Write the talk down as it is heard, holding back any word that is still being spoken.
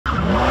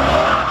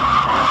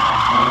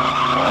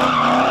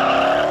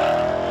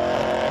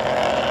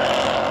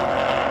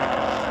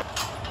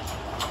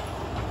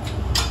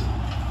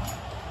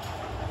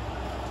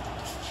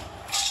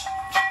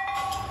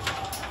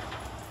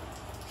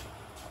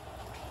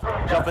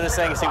jump in this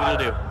thing and see what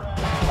it'll do.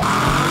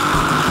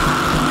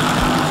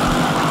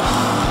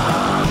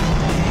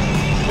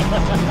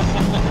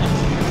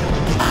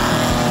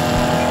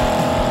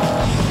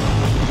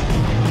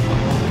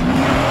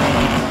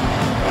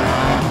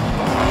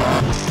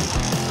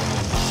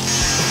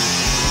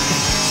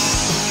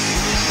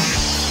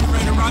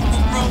 Ready to rock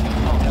this, bro?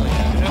 Oh, hell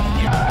yeah.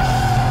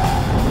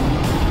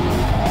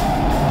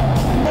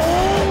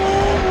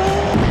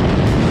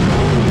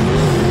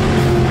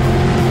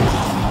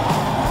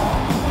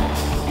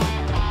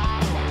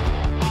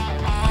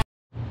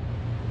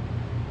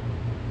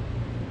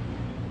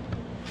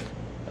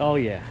 Oh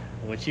yeah,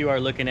 what you are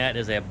looking at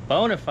is a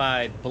bona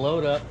fide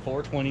blowed up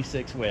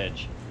 426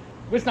 wedge.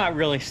 It's not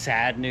really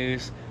sad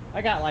news.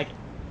 I got like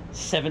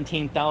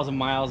 17,000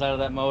 miles out of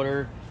that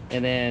motor,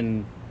 and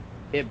then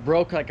it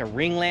broke like a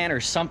ringland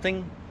or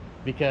something,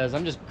 because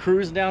I'm just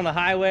cruising down the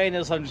highway and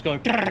I'm just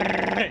going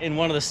in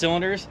one of the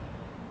cylinders,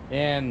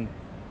 and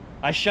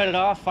I shut it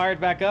off,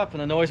 fired back up,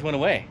 and the noise went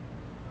away.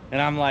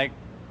 And I'm like,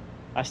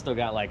 I still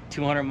got like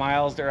 200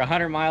 miles or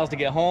 100 miles to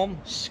get home.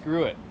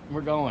 Screw it,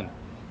 we're going.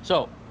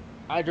 So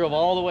I drove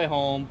all the way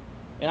home,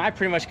 and I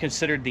pretty much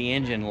considered the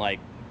engine like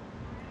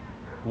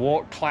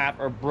won't clap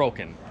or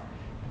broken,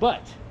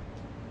 but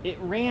it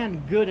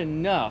ran good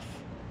enough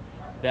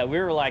that we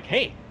were like,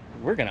 hey,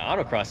 we're gonna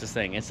autocross this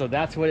thing. And so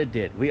that's what it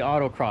did. We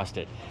autocrossed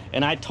it.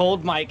 And I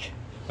told Mike,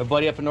 a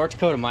buddy up in North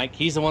Dakota, Mike,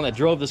 he's the one that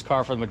drove this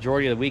car for the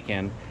majority of the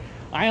weekend.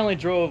 I only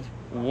drove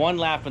one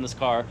lap in this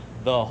car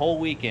the whole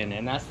weekend,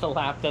 and that's the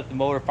lap that the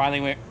motor finally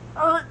went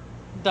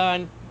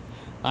done.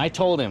 I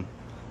told him,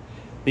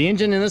 the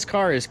engine in this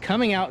car is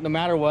coming out no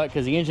matter what,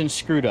 because the engine's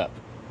screwed up.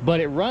 But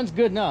it runs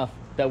good enough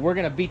that we're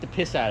gonna beat the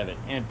piss out of it.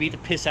 And beat the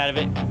piss out of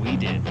it, we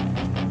did.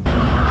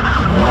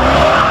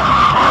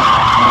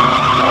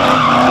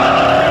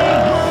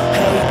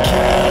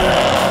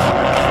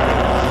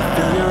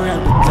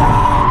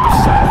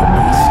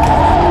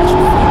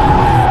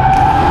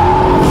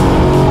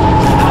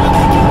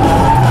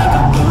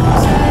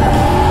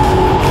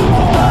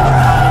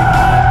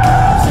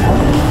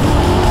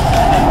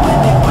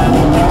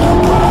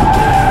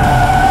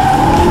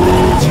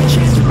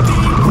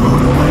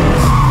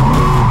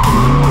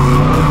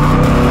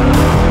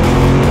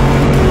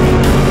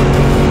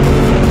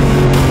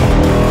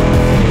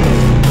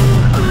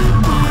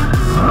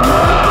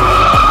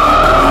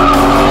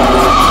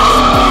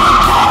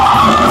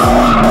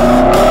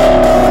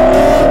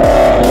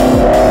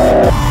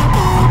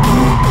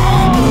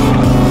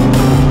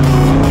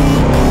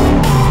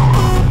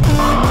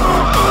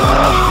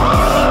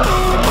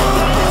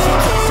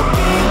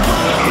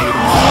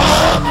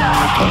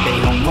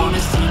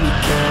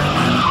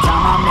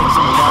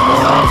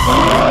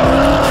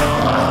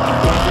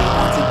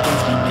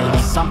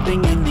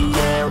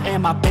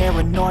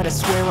 Paranoid, I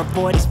swear a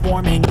void is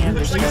forming and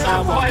there's I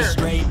walk a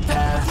straight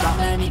path. Not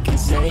many can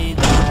say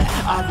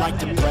that. I like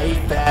to play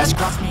fast.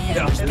 Cross me and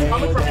there's day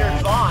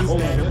that. You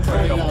better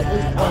pray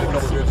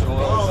that.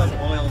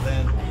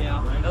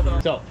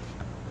 So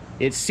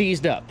it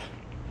seized up,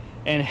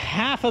 and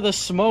half of the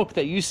smoke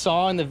that you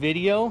saw in the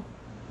video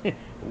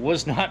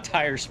was not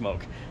tire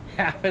smoke.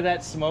 Half of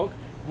that smoke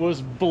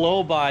was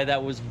blow by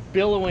that was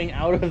billowing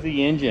out of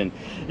the engine.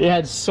 It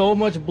had so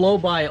much blow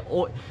by,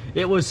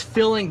 it was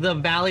filling the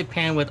valley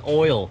pan with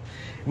oil.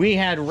 We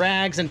had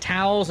rags and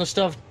towels and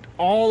stuff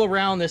all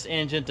around this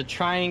engine to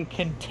try and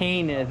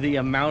contain the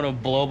amount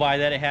of blow by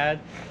that it had.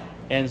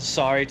 And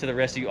sorry to the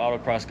rest of you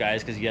autocross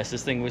guys, because yes,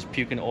 this thing was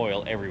puking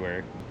oil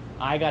everywhere.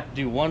 I got to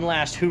do one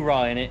last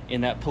hoorah in it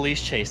in that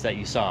police chase that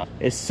you saw.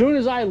 As soon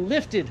as I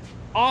lifted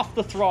off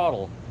the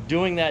throttle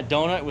doing that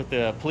donut with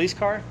the police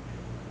car,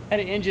 had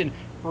an engine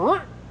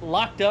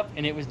locked up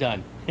and it was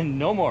done, and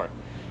no more.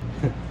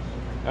 All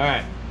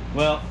right,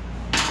 well,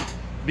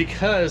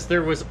 because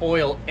there was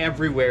oil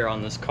everywhere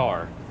on this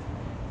car,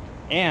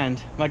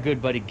 and my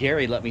good buddy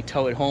Gary let me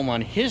tow it home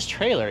on his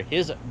trailer,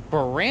 his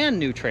brand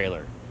new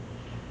trailer.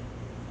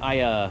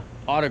 I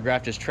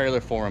autographed his trailer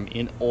for him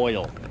in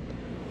oil.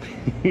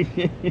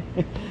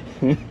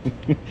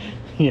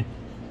 Yeah.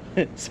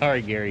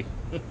 Sorry, Gary.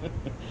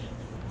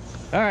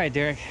 All right,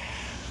 Derek,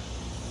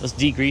 let's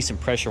degrease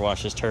and pressure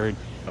wash this turd.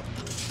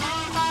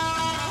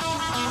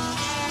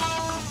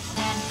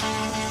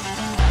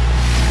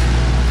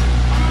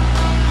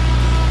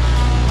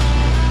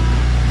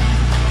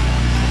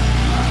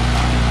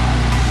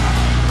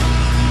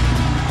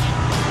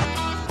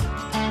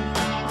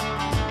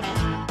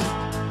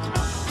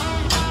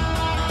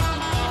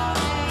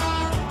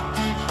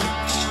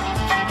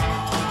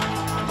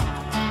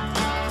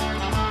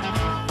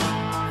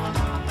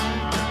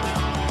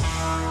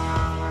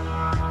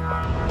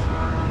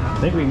 I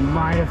think we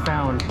might have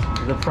found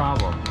the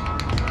problem.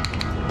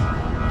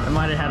 I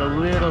might have had a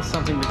little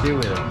something to do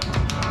with it.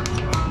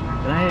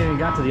 And I haven't even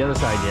got to the other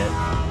side yet.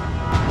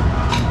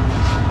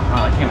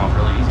 Oh, that came off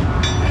really easy.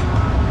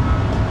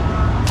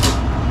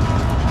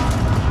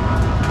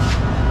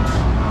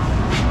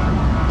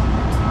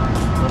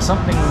 Well,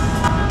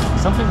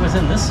 something was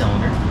in this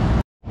cylinder.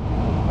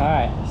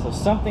 Alright, so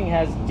something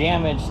has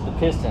damaged the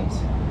pistons.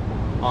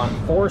 on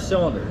 4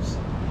 cylinders.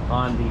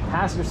 On the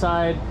passenger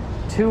side,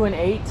 2 and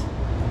 8,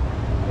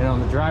 and on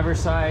the driver's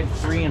side,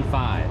 3 and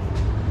 5.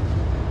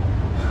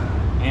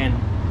 And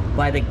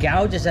by the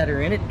gouges that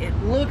are in it, it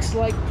looks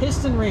like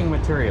piston ring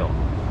material.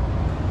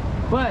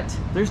 But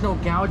there's no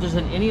gouges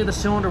in any of the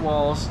cylinder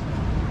walls.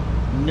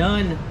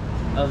 None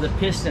of the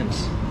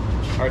pistons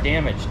are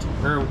damaged,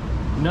 or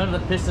none of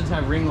the pistons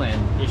have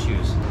ringland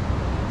issues.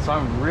 So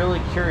I'm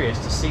really curious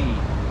to see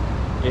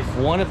if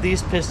one of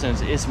these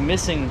pistons is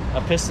missing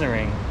a piston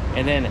ring,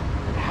 and then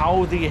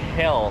how the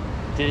hell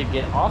did it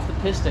get off the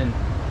piston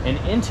and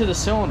into the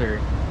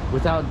cylinder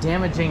without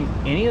damaging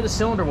any of the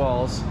cylinder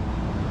walls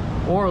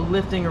or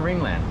lifting a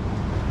ringland.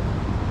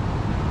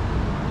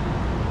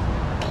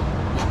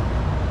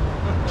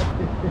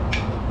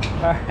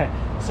 All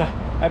right, so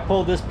I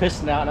pulled this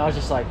piston out and I was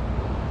just like,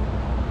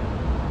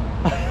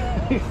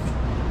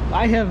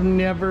 I have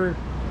never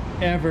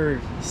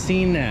ever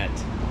seen that.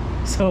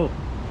 So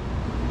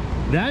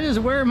that is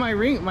where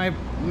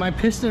my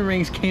piston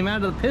rings came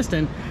out of the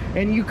piston,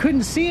 and you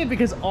couldn't see it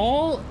because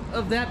all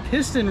of that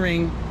piston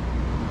ring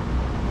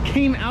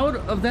came out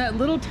of that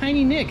little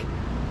tiny nick.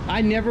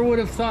 I never would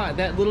have thought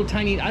that little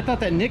tiny, I thought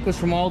that nick was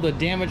from all the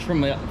damage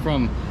from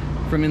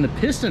in the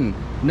piston,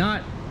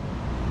 not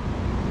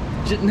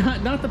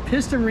the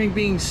piston ring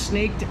being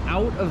snaked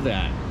out of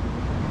that.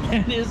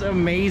 That is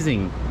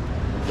amazing.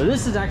 So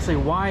this is actually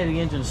why the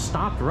engine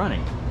stopped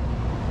running.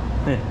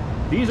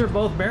 These are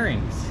both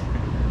bearings.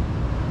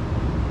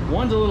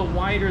 One's a little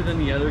wider than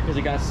the other because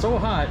it got so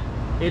hot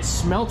it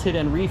smelted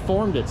and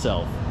reformed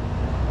itself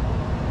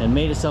and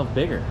made itself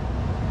bigger.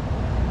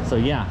 So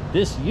yeah,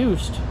 this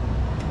used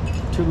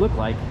to look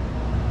like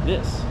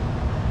this.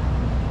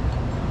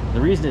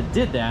 The reason it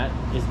did that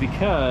is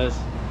because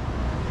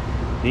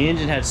the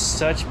engine had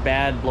such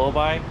bad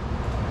blow-by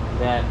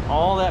that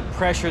all that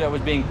pressure that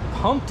was being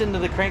pumped into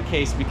the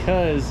crankcase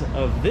because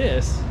of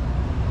this,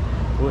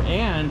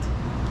 and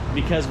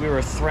because we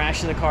were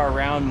thrashing the car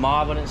around,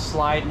 mobbing it,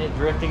 sliding it,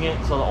 drifting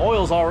it, so the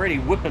oil's already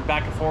whipping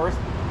back and forth.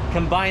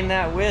 Combine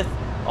that with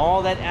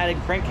all that added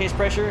crankcase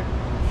pressure,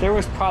 there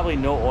was probably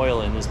no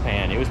oil in this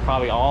pan. It was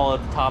probably all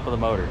at the top of the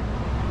motor.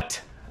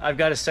 But I've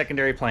got a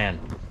secondary plan.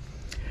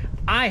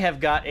 I have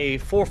got a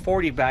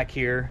 440 back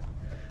here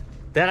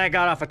that I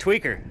got off a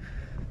tweaker.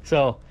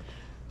 So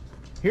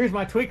here's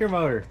my tweaker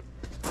motor.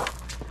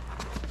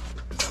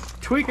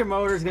 Tweaker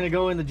motor is going to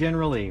go in the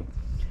General Lee.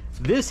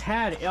 This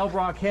had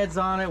Elbrock heads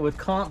on it with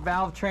comp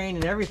valve train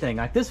and everything.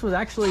 Like, this was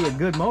actually a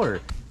good motor.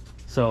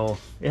 So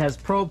it has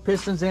probe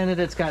pistons in it.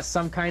 It's got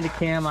some kind of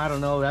cam. I don't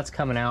know. That's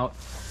coming out.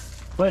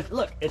 But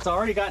look, it's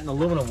already got an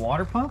aluminum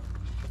water pump.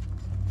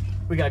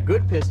 We got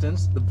good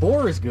pistons. The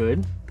bore is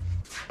good.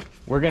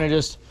 We're going to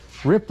just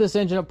rip this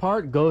engine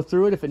apart, go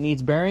through it. If it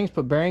needs bearings,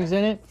 put bearings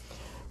in it.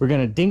 We're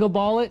going to dingle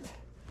ball it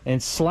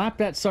and slap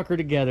that sucker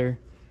together.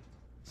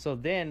 So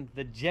then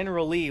the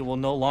General Lee will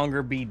no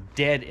longer be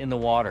dead in the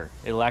water.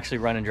 It'll actually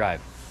run and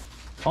drive.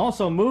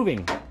 Also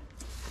moving.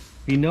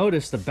 You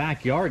notice the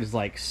backyard is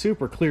like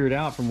super cleared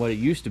out from what it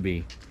used to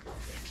be.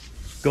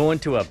 Going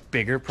to a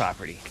bigger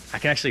property. I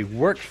can actually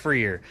work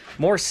freer,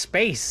 more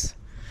space.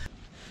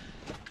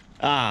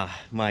 Ah,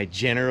 my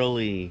General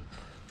Lee.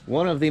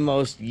 One of the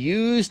most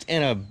used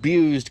and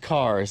abused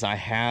cars I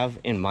have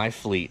in my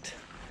fleet.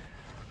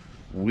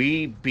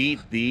 We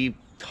beat the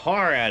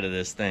tar out of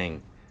this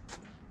thing.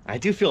 I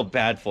do feel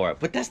bad for it,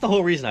 but that's the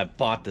whole reason I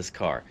bought this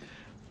car.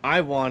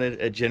 I wanted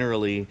a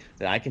General Lee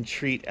that I can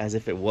treat as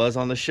if it was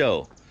on the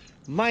show,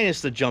 minus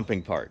the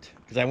jumping part,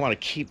 because I want to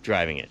keep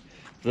driving it.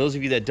 For those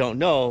of you that don't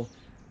know,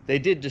 they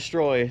did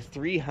destroy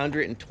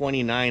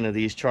 329 of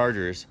these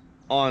Chargers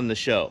on the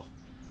show.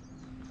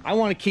 I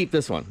want to keep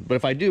this one, but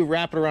if I do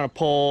wrap it around a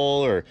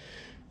pole or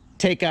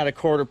take out a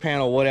quarter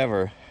panel,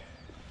 whatever,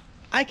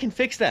 I can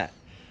fix that.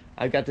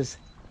 I've got this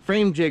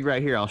frame jig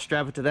right here. I'll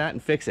strap it to that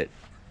and fix it.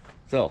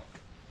 So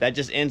that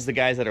just ends the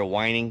guys that are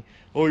whining,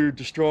 oh, you're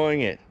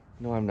destroying it.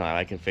 No, I'm not.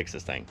 I can fix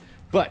this thing.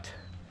 But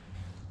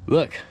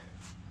look,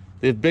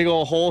 this big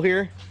old hole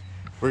here,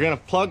 we're gonna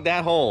plug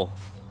that hole.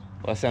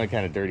 Well, that sounded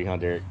kind of dirty, huh,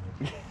 Derek?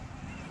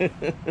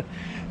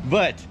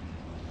 But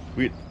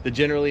the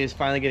General Lee is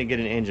finally gonna get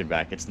an engine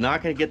back. It's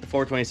not gonna get the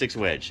 426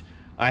 wedge.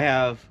 I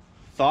have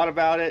thought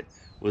about it,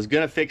 was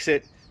gonna fix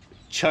it,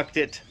 chucked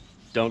it,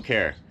 don't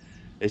care.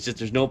 It's just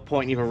there's no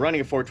point in even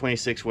running a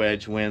 426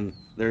 wedge when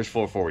there's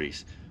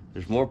 440s.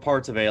 There's more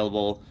parts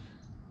available,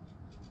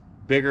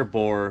 bigger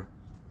bore,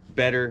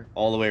 better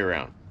all the way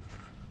around.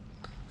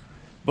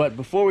 But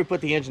before we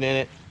put the engine in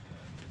it,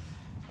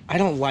 I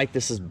don't like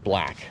this is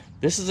black.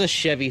 This is a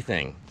Chevy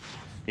thing.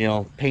 You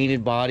know,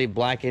 painted body,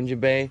 black engine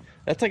bay.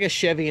 That's like a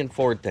Chevy and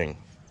Ford thing.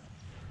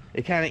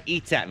 It kind of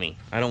eats at me.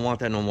 I don't want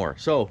that no more.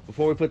 So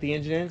before we put the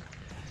engine in,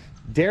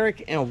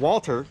 Derek and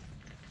Walter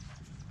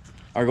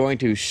are going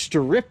to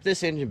strip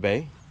this engine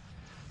bay,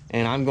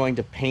 and I'm going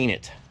to paint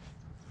it.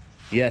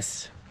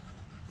 Yes,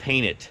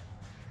 paint it.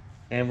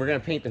 And we're gonna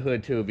paint the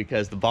hood too,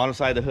 because the bottom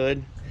side of the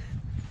hood,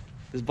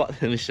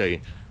 let me show you.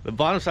 The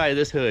bottom side of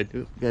this hood,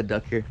 ooh, got a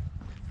duck here,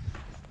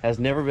 has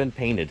never been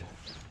painted.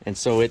 And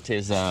so it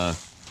is,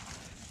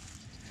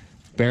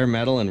 bare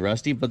metal and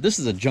rusty, but this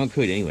is a junk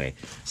hood anyway.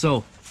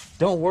 So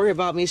don't worry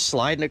about me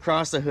sliding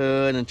across the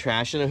hood and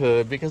trashing the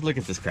hood, because look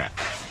at this crap.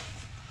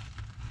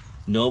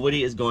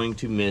 Nobody is going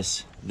to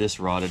miss this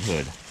rotted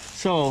hood.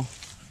 So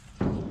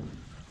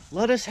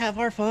let us have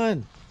our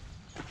fun.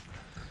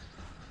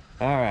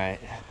 All right,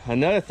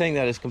 another thing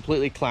that is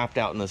completely clapped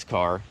out in this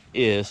car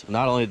is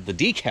not only the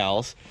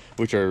decals,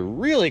 which are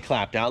really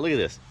clapped out. Look at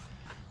this.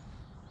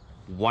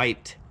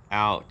 Wiped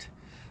out.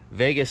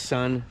 Vegas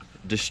sun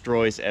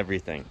destroys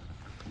everything.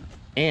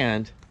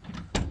 And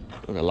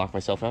I'm gonna lock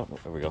myself out. Oh,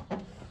 there we go.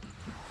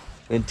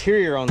 The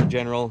interior on the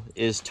General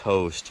is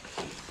toast.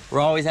 We're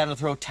always having to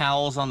throw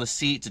towels on the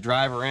seat to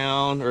drive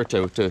around, or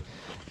to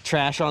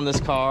trash on this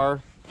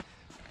car.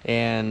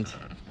 And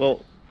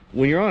well,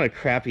 when you're on a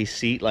crappy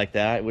seat like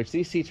that, which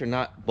these seats are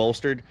not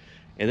bolstered,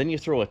 and then you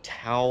throw a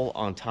towel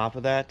on top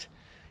of that,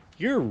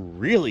 you're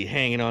really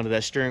hanging onto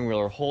that steering wheel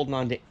or holding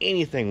on to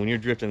anything when you're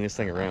drifting this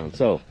thing around.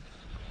 So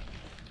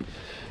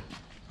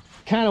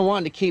kind of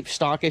wanting to keep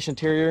stockish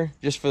interior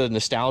just for the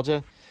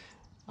nostalgia.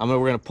 We're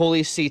gonna pull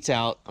these seats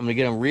out. I'm gonna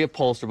get them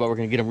reupholstered, but we're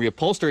gonna get them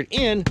reupholstered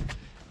in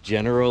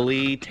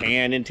generally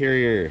tan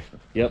interior.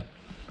 Yep.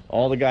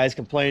 All the guys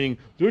complaining,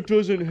 that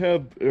doesn't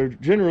have, or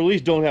generally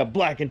don't have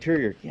black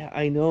interior. Yeah,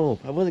 I know.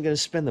 I wasn't gonna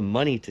spend the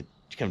money to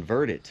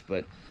convert it,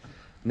 but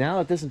now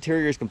that this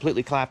interior is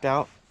completely clapped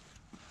out,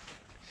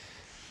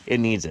 it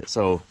needs it.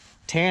 So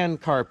tan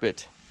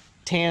carpet,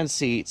 tan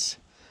seats,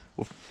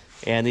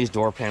 and these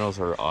door panels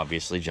are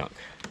obviously junk.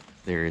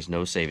 There is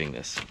no saving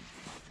this.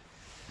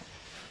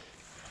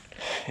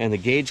 And the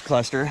gauge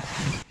cluster,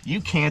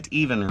 you can't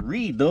even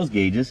read those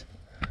gauges.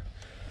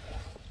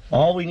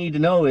 All we need to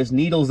know is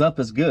needles up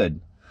is good.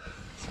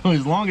 So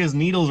as long as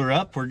needles are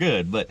up, we're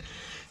good. But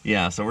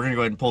yeah, so we're gonna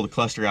go ahead and pull the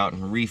cluster out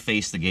and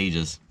reface the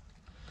gauges.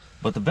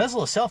 But the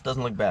bezel itself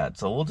doesn't look bad,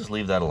 so we'll just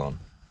leave that alone.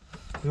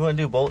 You wanna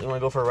do Bolt? You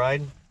wanna go for a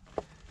ride?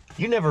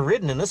 You never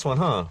ridden in this one,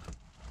 huh?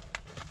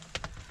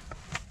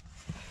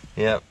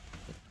 Yep.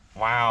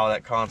 Wow,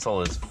 that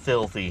console is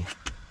filthy.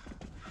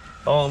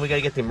 Oh, and we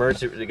gotta get the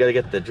emergency, we gotta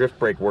get the drift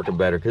brake working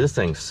better, because this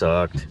thing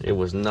sucked. It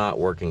was not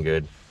working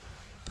good.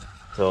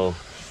 So,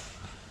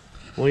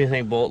 what do you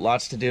think, Bolt?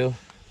 Lots to do?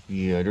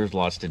 Yeah, there's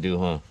lots to do,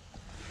 huh?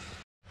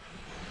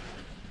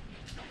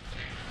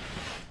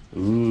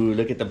 Ooh,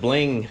 look at the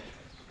bling.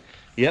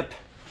 Yep.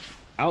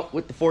 Out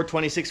with the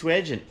 426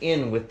 wedge and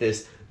in with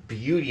this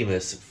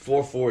beauteous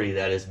 440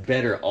 that is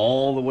better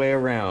all the way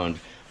around.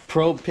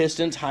 Probe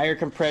pistons, higher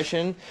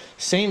compression,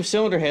 same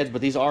cylinder heads,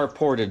 but these are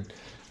ported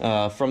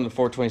from the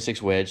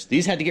 426 wedge.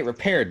 These had to get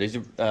repaired. These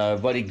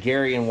buddy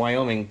Gary in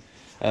Wyoming,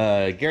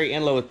 Gary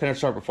Enlow with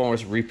Pentastar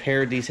Performance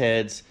repaired these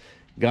heads,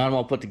 got them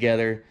all put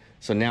together.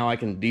 So now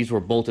these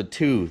were bolted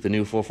to the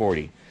new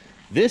 440.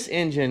 This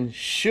engine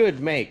should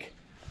make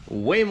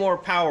way more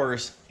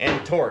powers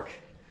and torque,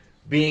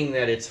 being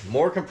that it's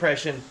more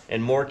compression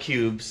and more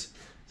cubes.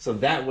 So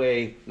that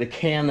way the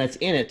cam that's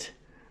in it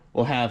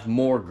will have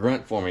more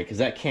grunt for me, because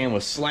that cam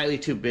was slightly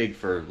too big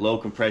for low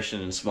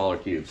compression and smaller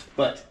cubes.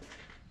 But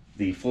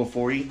the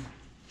 440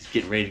 is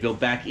getting ready to go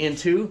back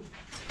into,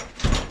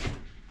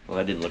 well,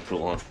 that didn't look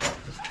cool, huh?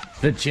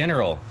 The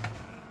General.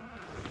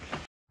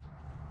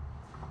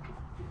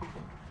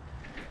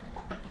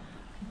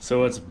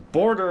 So it's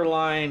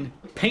borderline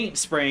paint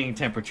spraying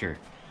temperature.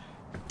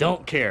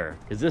 Don't care,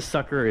 because this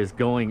sucker is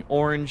going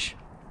orange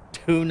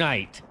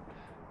tonight.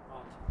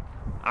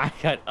 I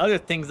got other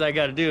things I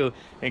gotta do,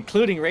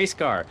 including race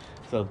car.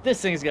 So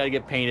this thing's gotta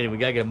get painted, and we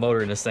gotta get a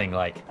motor in this thing,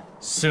 like,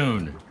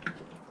 soon.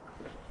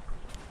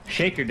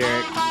 Shake her,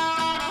 Derek.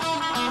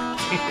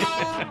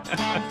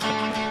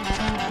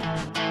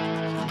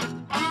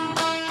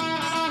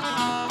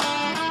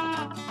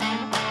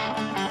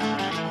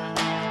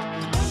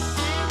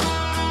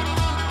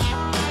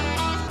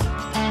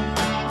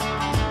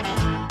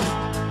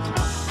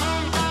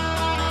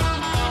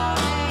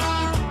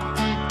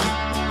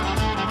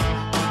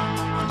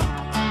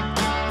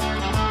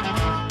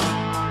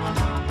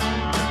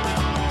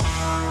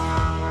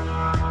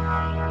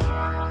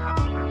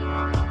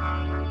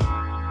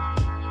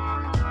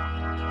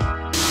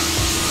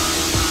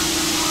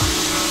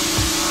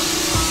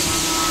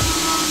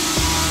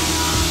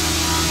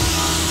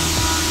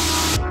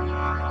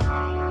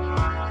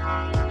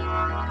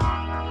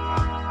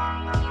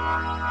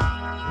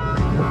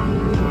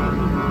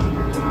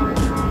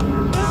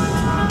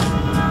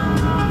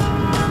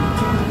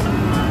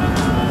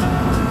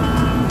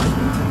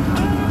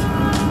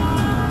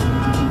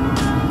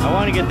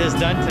 Get this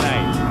done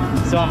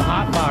tonight, so I'm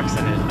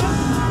hotboxing it.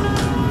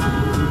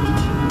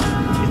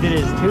 It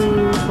is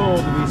too cold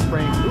to be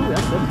spraying. Ooh,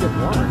 that's good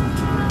water.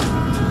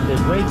 It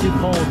is way too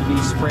cold to be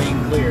spraying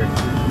clear.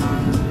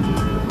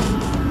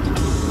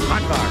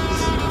 Hotbox.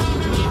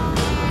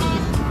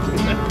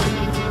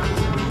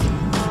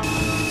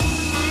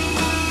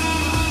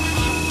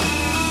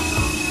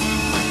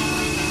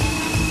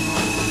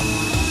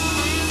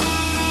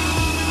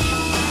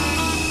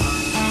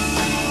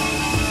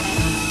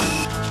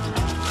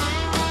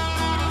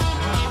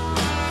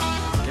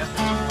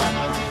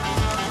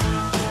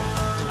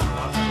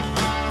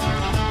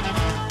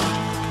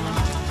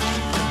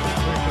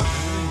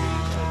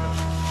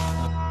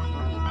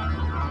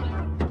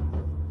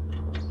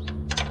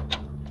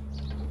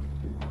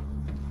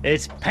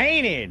 It's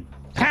painted.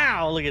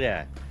 Pow, look at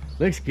that.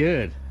 Looks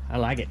good. I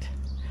like it.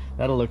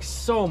 That'll look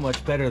so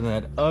much better than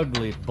that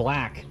ugly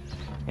black.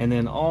 And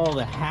then all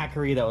the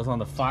hackery that was on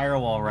the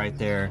firewall right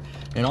there,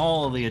 and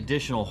all of the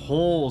additional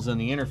holes in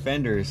the inner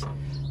fenders.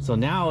 So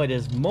now it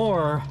is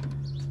more,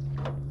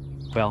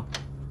 well,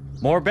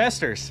 more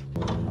Besters.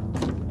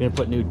 Gonna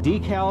put new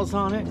decals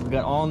on it. We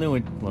got all new,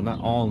 well,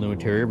 not all new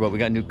interior, but we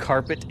got new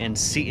carpet and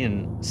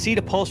seat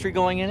upholstery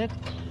going in it.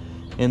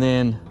 And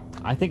then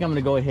I think I'm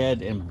gonna go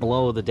ahead and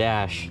blow the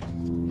dash,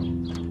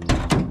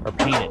 or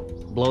paint it.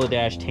 Blow the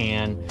dash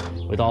tan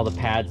with all the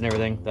pads and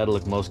everything. That'll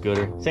look most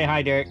gooder. Say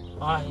hi, Derek.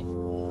 Hi.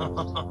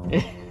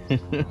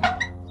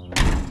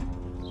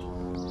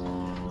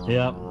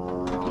 Yep.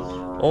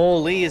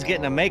 Old Lee is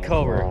getting a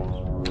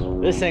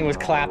makeover. This thing was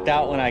clapped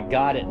out when I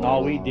got it, and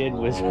all we did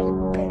was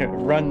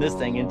run this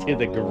thing into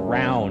the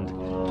ground.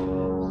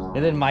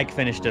 And then Mike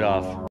finished it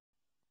off.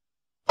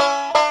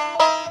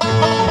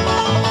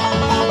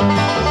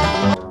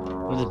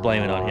 We'll just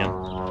blame it on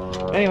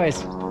him.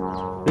 Anyways,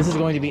 this is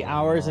going to be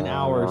hours and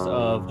hours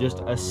of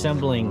just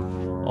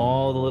assembling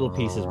all the little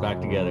pieces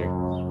back together.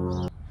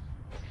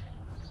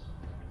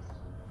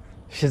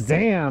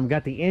 Shazam!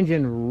 Got the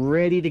engine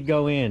ready to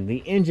go in. The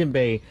engine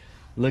bay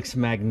looks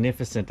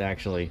magnificent,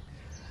 actually.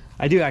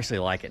 I do actually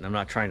like it, and I'm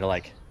not trying to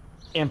like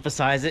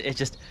emphasize it. It's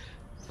just,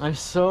 I'm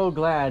so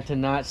glad to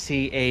not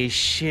see a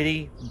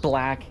shitty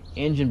black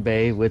engine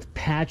bay with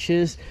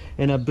patches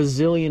and a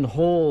bazillion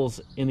holes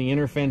in the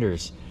inner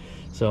fenders.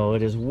 So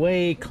it is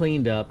way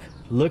cleaned up,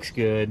 looks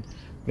good.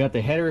 Got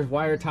the header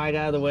wire tied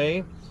out of the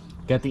way.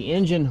 Got the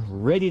engine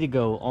ready to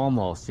go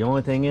almost. The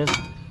only thing is,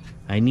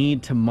 I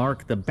need to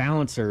mark the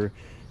balancer.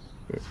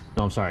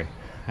 No, I'm sorry.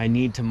 I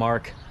need to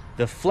mark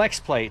the flex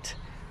plate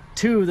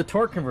to the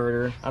torque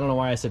converter. I don't know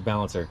why I said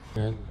balancer.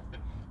 All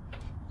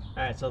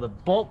right, so the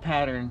bolt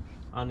pattern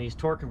on these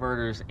torque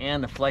converters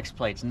and the flex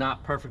plates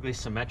not perfectly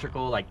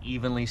symmetrical, like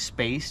evenly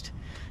spaced.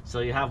 So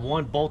you have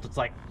one bolt that's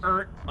like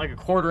a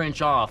 1/4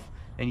 inch off,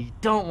 and you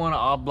don't want to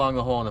oblong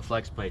a hole in the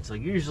flex plate. So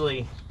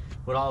usually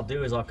what I'll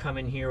do is I'll come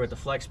in here with the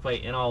flex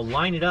plate and I'll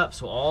line it up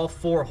so all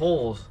 4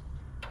 holes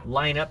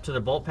line up to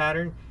the bolt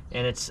pattern,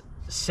 and it's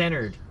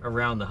centered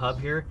around the hub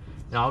here.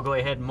 And I'll go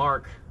ahead and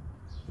mark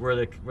where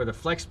the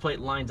flex plate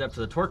lines up to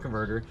the torque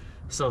converter,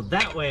 so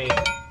that way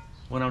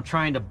when I'm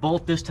trying to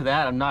bolt this to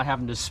that, I'm not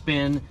having to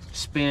spin.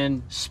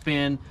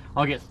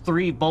 I'll get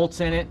 3 bolts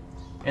in it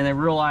and then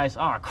realize,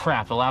 oh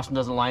crap, the last one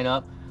doesn't line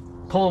up.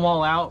 Pull them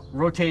all out,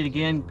 rotate it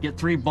again, get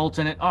 3 bolts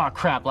in it. Oh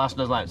crap, last one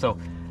doesn't line up. So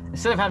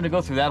instead of having to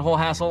go through that whole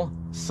hassle,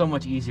 so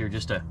much easier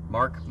just to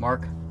mark,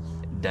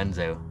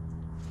 Denzo.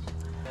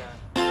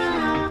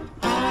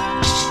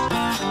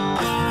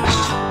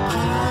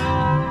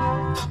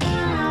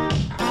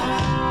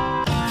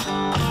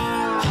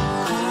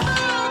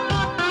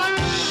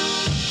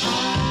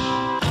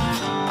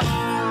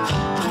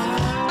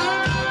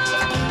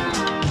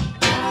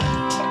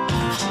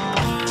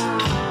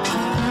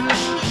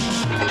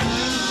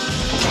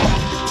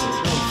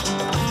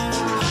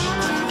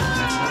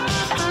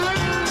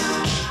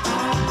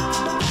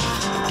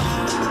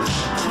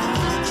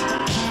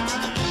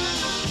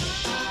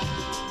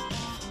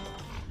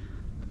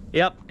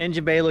 Yep,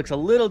 engine bay looks a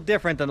little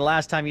different than the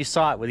last time you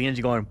saw it, with the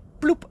engine going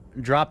bloop,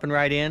 dropping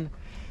right in.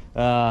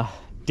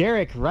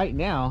 Derek, right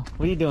now,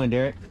 what are you doing,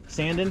 Derek?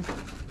 Sanding?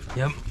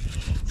 Yep.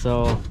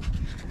 So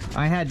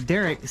I had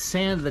Derek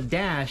sand the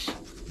dash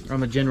from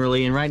the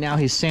generally, and right now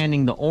he's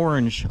sanding the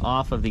orange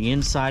off of the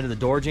inside of the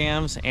door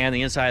jambs and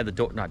the inside of the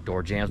door, not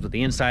door jambs, but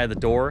the inside of the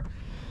door,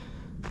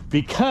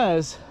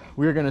 because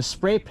we're going to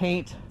spray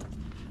paint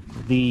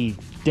the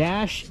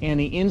dash and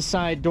the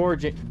inside door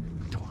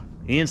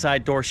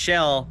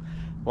shell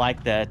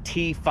like the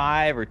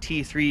T5 or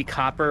T3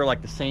 copper,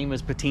 like the same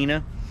as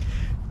patina,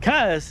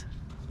 because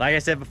like I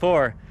said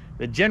before,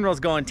 the General's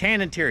going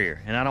tan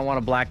interior, and I don't want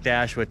a black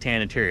dash with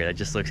tan interior. That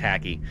just looks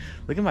hacky.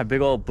 Look at my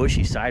big old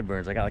bushy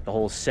sideburns. I got like the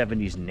whole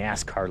 70s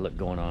NASCAR look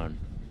going on,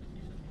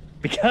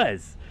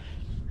 because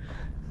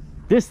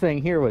this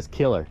thing here was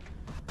killer.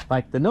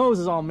 Like the nose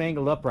is all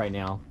mangled up right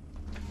now,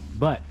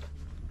 but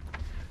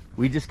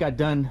we just got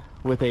done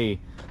with a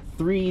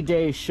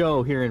 3-day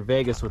show here in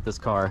Vegas with this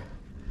car,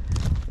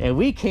 and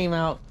we came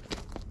out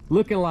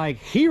looking like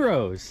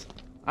heroes.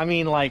 I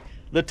mean, like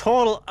the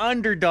total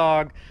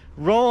underdog,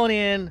 rolling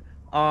in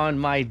on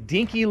my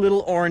dinky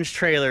little orange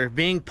trailer,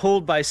 being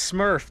pulled by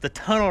Smurf, the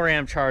tunnel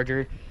ram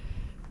charger,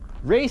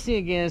 racing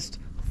against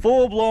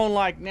full-blown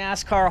like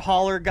NASCAR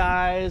hauler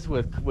guys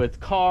with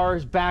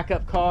cars,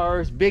 backup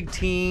cars, big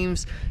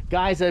teams,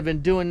 guys that have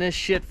been doing this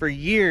shit for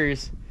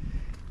years.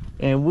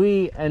 And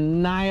we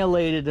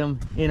annihilated them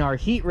in our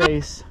heat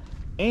race,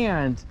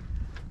 and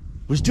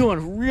was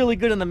doing really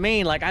good in the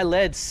main. Like I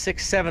led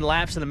 6-7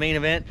 laps in the main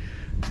event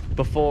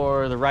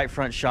before the right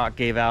front shock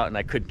gave out, and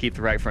I couldn't keep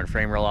the right front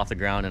frame rail off the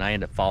ground, and I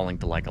ended up falling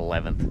to like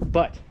 11th.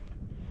 But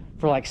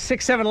for like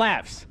 6-7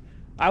 laps,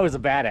 I was a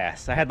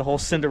badass. I had the whole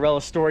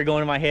Cinderella story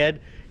going in my head,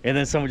 and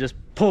then someone just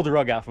pulled the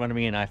rug out from under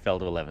me, and I fell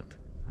to 11th.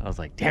 I was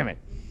like, damn it.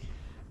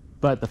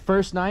 But the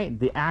first night,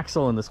 the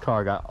axle in this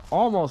car got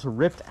almost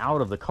ripped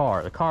out of the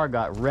car. The car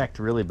got wrecked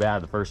really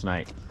bad the first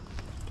night.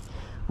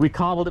 We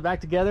cobbled it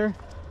back together,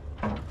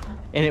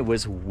 and it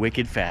was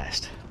wicked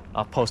fast.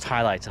 I'll post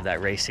highlights of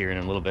that race here in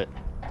a little bit.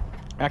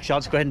 Actually, I'll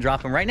just go ahead and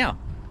drop them right now.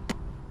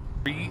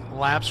 3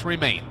 laps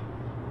remain.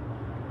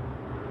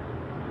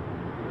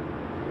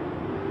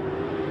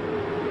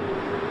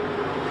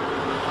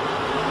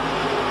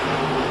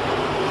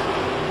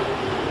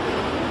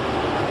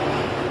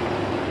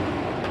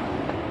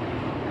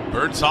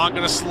 Birdsong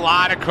going to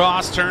slide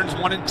across turns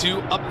 1 and 2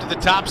 up to the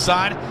top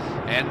side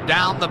and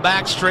down the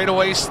back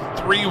straightaways,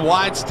 3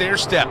 wide stair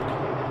step.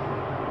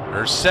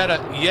 Ursetta,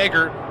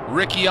 Yeager,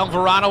 Ricky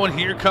Alvarado, and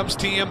here comes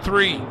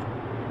TM3.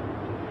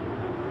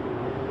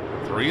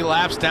 3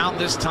 laps down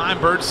this time,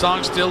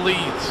 Birdsong still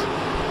leads.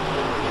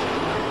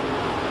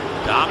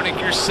 Dominic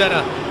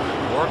Ursetta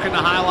working the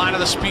high line of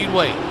the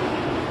speedway.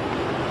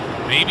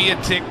 Maybe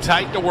a tick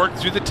tight to work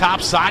through the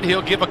top side.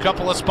 He'll give a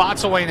couple of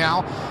spots away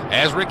now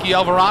as Ricky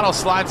Alvarado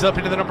slides up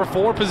into the number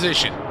 4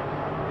 position.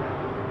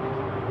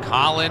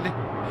 Colin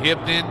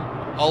Hibden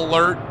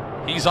alert.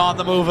 He's on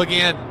the move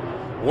again.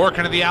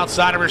 Working to the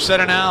outside of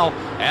Ursetta now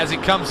as he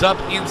comes up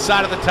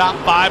inside of the top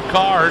 5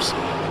 cars.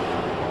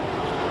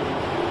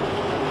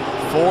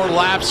 4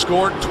 laps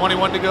scored,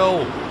 21 to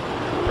go.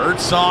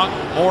 Birdsong,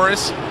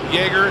 Morris,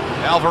 Yeager,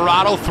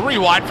 Alvarado, 3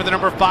 wide for the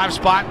number 5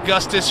 spot.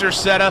 Gustus,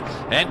 Ursetta,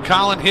 and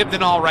Colin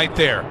Hibden all right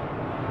there.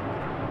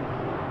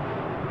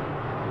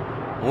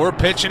 We're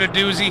pitching a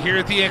doozy here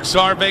at the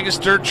XR Vegas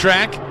Dirt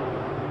Track.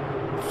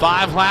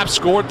 5 laps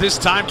scored this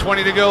time,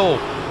 20 to go.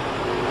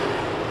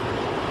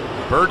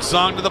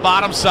 Birdsong to the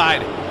bottom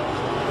side.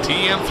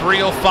 TM3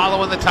 will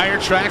follow in the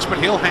tire tracks, but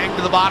he'll hang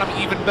to the bottom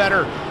even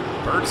better.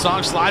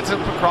 Birdsong slides up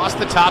across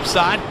the top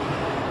side.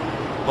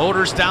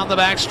 Motors down the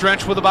back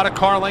stretch with about a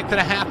car length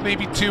and a half,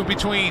 maybe 2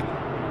 between.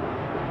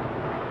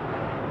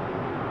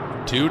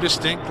 2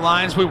 distinct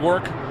lines we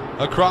work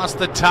across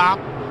the top.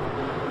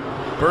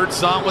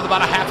 Birdsong with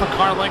about a half a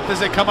car length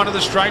as they come under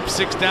the stripe.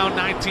 6 down,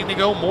 19 to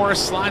go.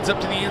 Morris slides up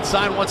to the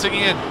inside once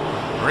again.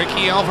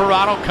 Ricky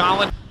Alvarado,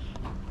 Colin.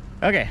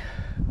 Okay,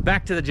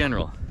 back to the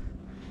General.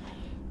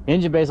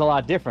 Engine bay is a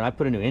lot different. I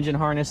put a new engine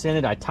harness in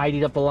it. I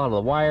tidied up a lot of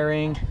the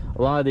wiring,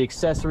 a lot of the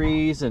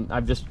accessories, and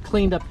I've just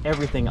cleaned up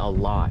everything a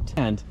lot.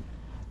 And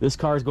this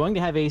car is going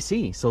to have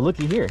AC, so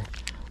looky here.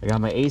 I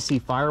got my AC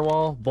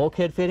firewall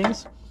bulkhead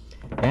fittings,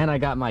 and I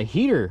got my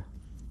heater.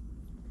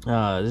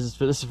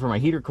 This is for my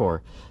heater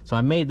core. So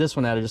I made this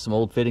one out of just some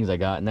old fittings I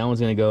got, and that one's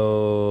gonna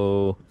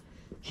go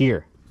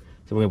here.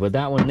 So we're gonna put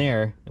that one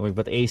there, and we're gonna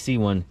put the AC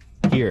one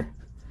here.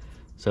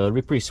 So it'll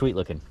be pretty sweet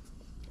looking.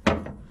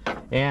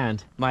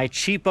 And my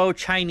cheapo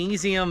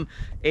Chinesium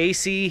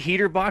AC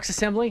heater box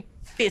assembly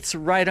fits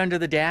right under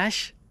the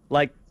dash.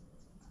 Like,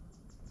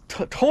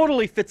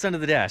 totally fits under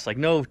the dash. Like,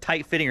 no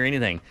tight fitting or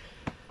anything.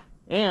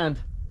 And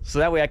so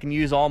that way I can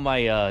use all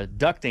my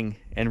ducting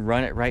and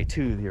run it right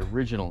to the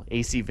original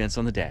AC vents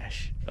on the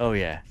dash. Oh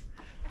yeah.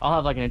 I'll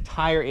have like an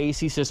entire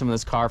AC system in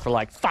this car for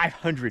like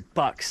 500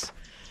 bucks.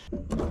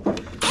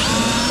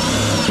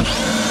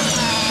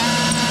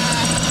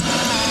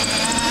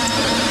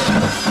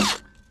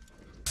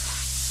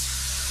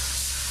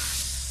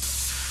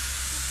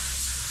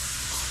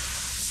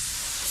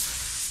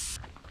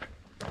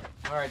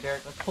 All right,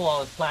 Derek, let's pull all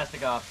this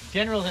plastic off.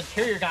 General's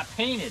interior got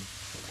painted.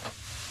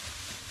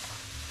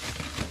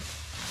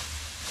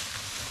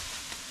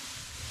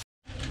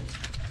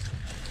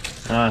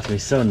 Oh, it's gonna be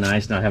so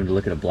nice not having to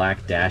look at a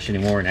black dash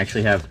anymore and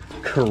actually have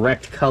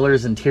correct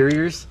colors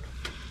interiors.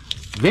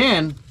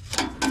 Then,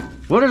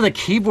 what are the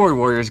keyboard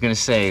warriors gonna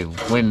say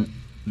when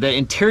the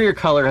interior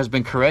color has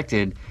been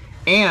corrected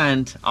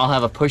and I'll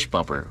have a push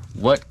bumper?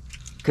 What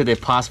could they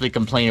possibly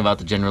complain about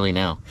the Generally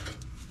now?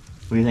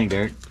 What do you think,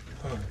 Derek?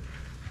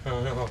 I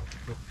don't know.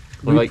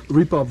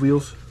 Repop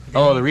wheels.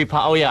 Oh, the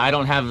repop. Oh yeah, I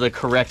don't have the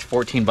correct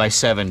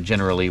 14x7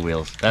 Generally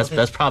wheels.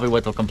 That's probably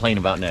what they'll complain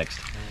about next.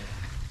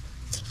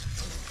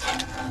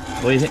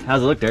 What do you think?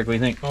 How's it look, Derek? What do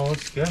you think? Oh,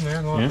 it's good,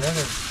 man. A lot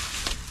better.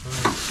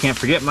 Can't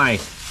forget my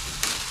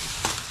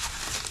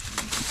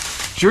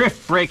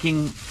drift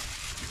braking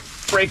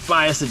brake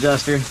bias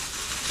adjuster.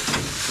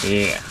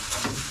 Yeah.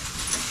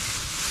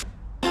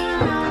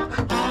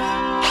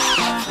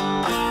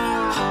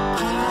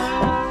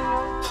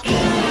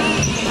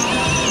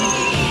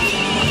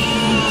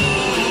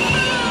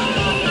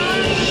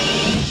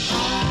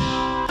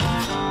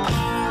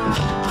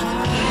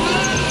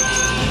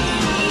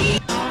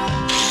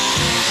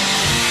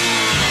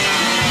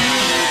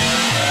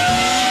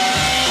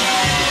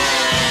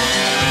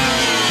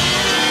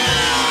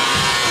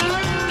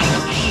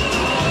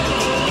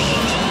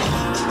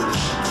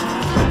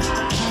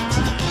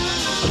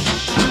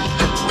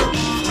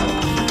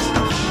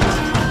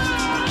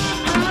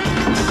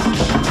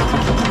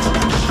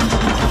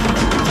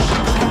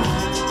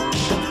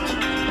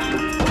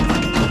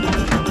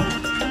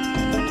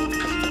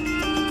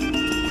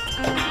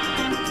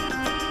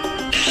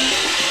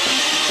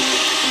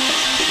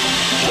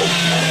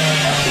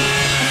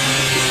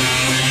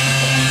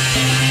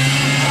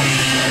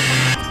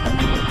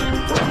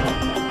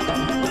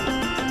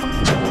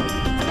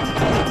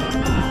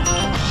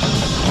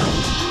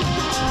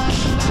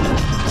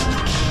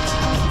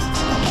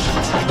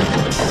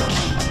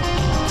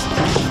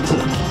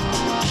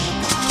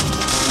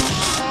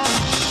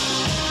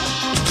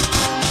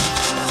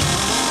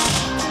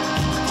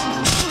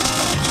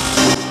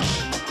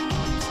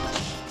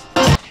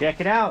 check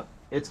it out.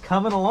 It's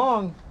coming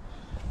along.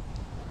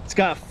 It's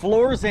got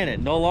floors in it.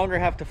 No longer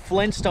have to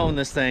flintstone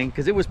this thing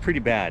because it was pretty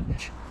bad.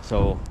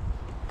 So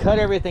cut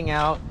everything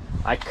out.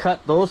 I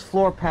cut those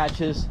floor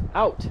patches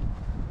out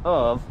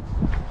of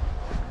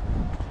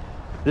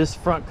this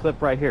front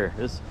clip right here.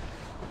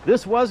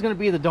 This was going to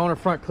be the donor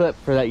front clip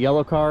for that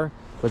yellow car,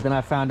 but then I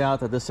found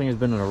out that this thing has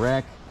been in a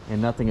wreck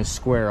and nothing is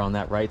square on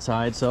that right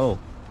side, so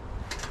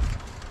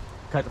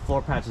cut the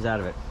floor patches out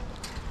of it.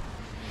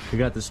 We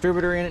got the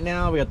distributor in it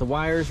now. We got the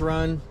wires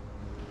run.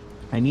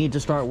 I need to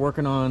start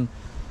working on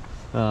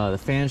the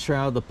fan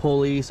shroud, the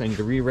pulleys. I need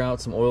to reroute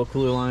some oil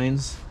cooler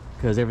lines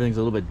because everything's a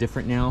little bit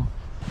different now.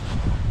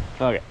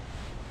 Okay.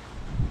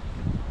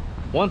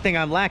 One thing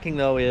I'm lacking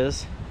though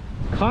is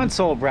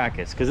console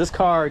brackets, because this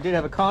car did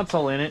have a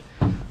console in it,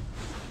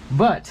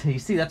 but you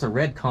see that's a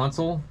red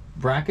console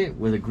bracket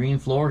with a green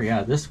floor.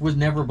 Yeah, this was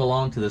never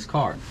belonged to this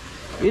car.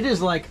 It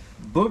is like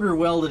booger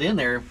welded in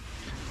there,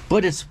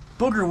 but it's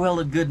booger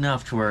welded good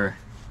enough to where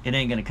it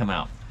ain't gonna come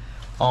out.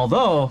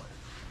 Although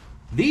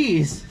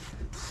these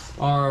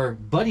are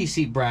buddy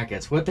seat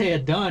brackets. What they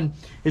had done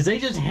is they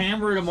just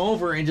hammered them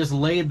over and just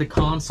laid the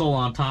console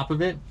on top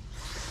of it.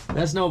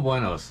 That's no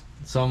buenos.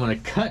 So I'm gonna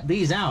cut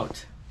these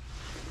out,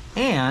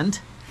 and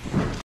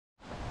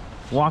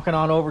walking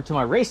on over to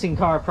my racing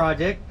car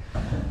project,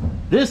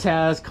 this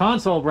has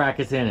console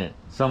brackets in it.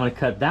 So I'm gonna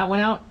cut that one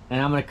out, and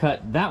I'm gonna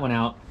cut that one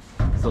out.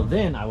 So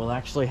then I will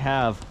actually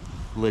have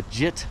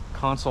legit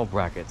console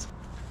brackets.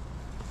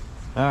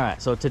 All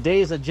right, so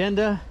today's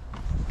agenda,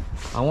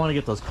 I want to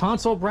get those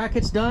console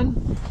brackets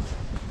done.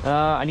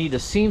 I need to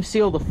seam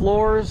seal the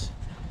floors,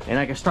 and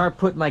I can start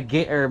putting my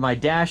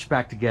dash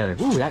back together.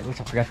 Ooh, I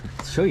forgot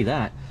to show you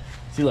that.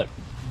 See, look,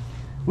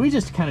 we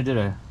just kind of did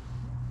a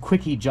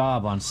quickie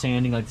job on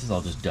sanding. Like, this is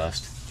all just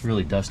dust. It's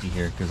really dusty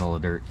here because all the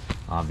dirt,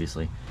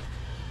 obviously.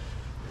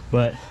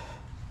 But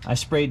I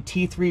sprayed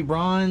T3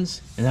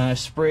 bronze, and then I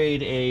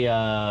sprayed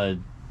a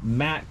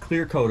matte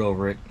clear coat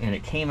over it, and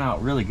it came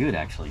out really good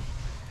actually.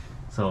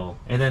 So,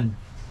 and then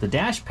the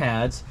dash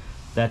pads,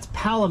 that's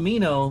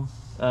Palomino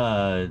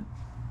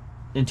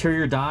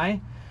interior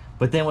dye.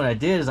 But then what I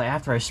did is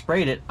after I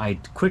sprayed it, I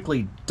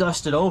quickly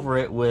dusted over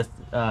it with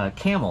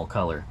camel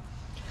color.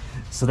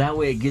 So that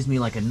way it gives me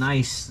like a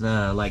nice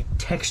like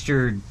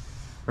textured,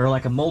 or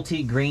like a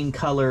multi-grain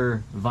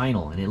color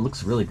vinyl, and it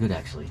looks really good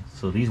actually.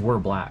 So these were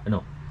black,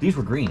 no, these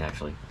were green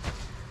actually.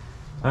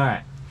 All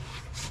right,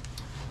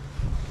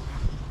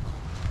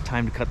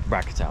 time to cut the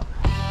brackets out.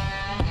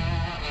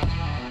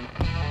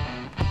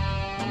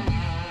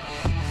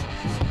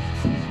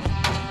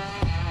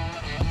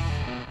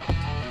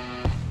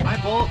 My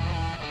bolt.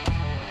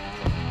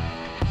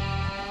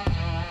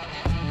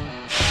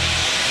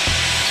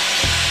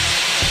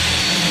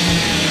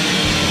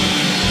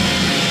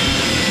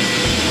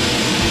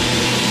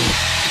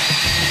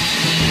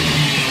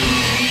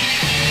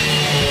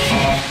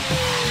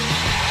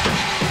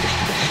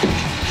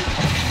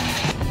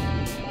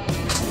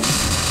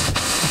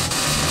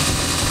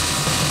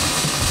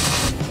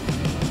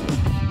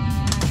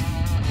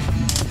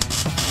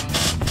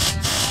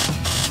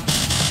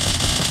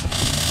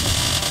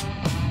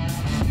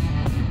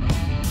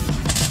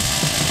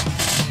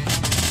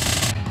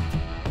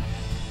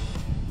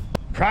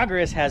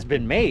 Progress has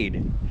been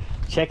made.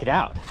 Check it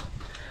out.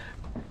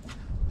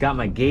 Got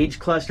my gauge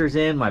clusters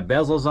in, my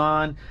bezels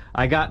on.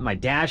 I got my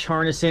dash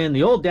harness in.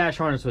 The old dash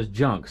harness was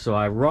junk, so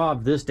I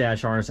robbed this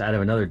dash harness out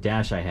of another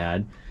dash I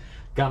had.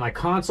 Got my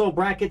console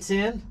brackets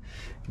in.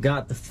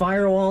 Got the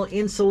firewall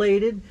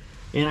insulated.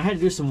 And I had to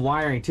do some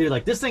wiring too.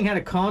 Like, this thing had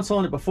a console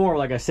in it before.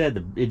 Like I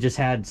said, it just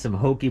had some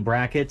hokey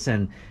brackets,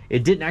 and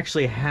it didn't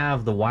actually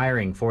have the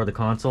wiring for the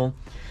console.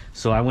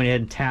 So I went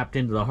ahead and tapped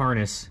into the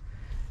harness.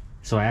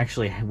 So I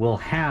actually will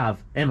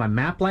have, and my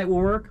map light will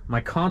work,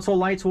 my console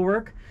lights will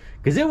work,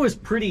 because it was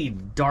pretty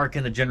dark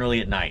generally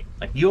at night.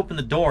 Like, you open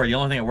the door, the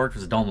only thing that worked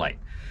was a dome light.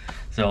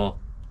 So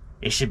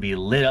it should be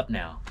lit up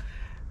now.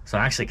 So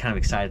I'm actually kind of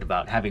excited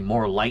about having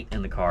more light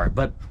in the car.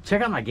 But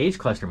check out my gauge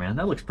cluster, man.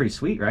 That looks pretty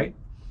sweet, right?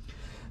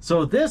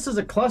 So this is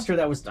a cluster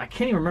that was, I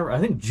can't even remember, I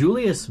think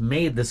Julius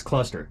made this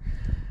cluster.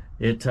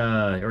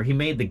 Or he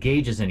made the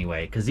gauges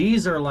anyway, because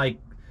these are like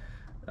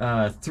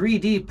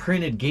 3D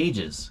printed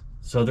gauges.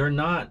 So they're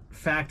not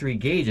factory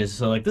gauges.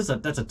 So like this,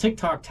 that's a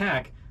TikTok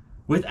tack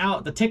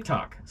without the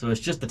TikTok. So it's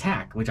just the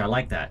tack, which I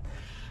like that.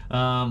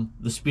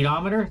 The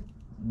speedometer,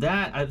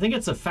 that I think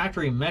it's a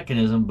factory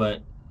mechanism,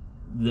 but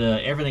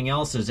everything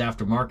else is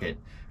aftermarket,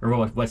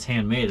 or what's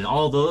handmade. And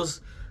all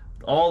those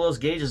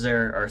gauges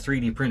there are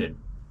 3D printed.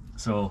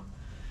 So,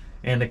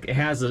 and it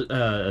has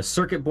a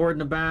circuit board in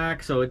the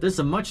back. So this is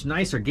a much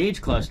nicer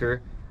gauge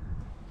cluster.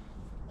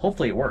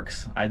 Hopefully it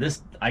works.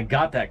 I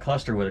got that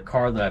cluster with a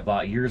car that I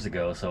bought years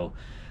ago, so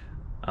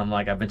I'm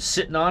like, I've been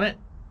sitting on it,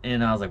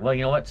 and I was like, well,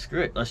 you know what,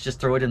 screw it, let's just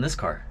throw it in this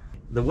car.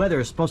 The weather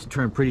is supposed to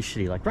turn pretty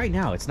shitty. Like right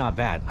now, it's not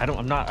bad. I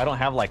don't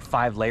have like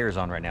 5 layers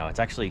on right now. It's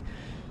actually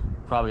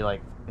probably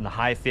like in the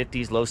high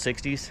 50s, low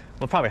 60s.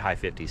 Well, probably high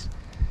 50s.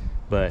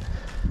 But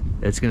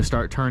it's gonna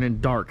start turning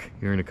dark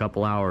here in a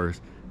couple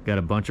hours. Got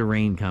a bunch of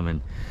rain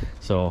coming,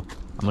 so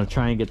I'm gonna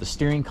try and get the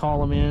steering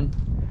column in.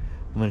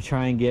 I'm gonna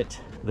try and get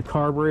the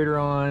carburetor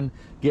on,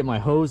 get my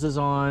hoses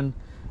on,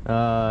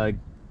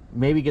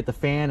 maybe get the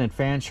fan and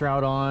fan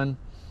shroud on.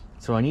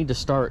 So I need to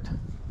start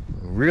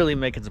really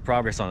making some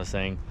progress on this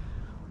thing.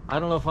 I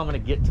don't know if I'm gonna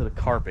get to the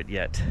carpet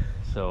yet,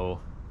 so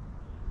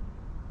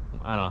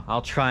I don't know.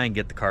 I'll try and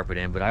get the carpet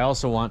in, but I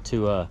also want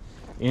to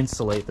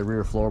insulate the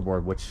rear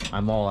floorboard, which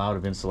I'm all out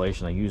of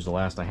insulation. I used the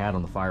last I had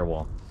on the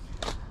firewall.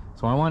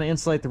 So I want to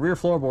insulate the rear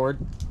floorboard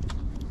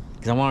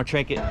because I want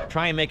to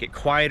try and make it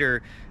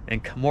quieter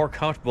and more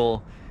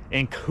comfortable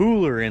and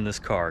cooler in this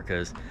car,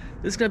 because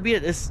this is going to be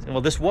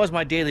this was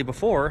my daily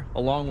before,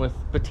 along with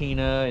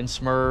Patina and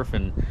Smurf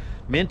and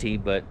Minty,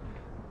 but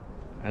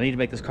I need to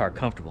make this car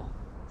comfortable.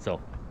 So,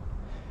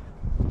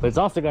 but it's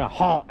also going to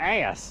haul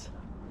ass.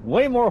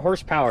 Way more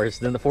horsepower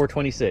than the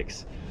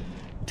 426.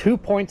 2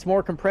 points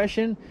more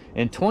compression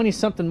and 20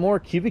 something more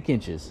cubic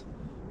inches.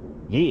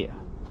 Yeah.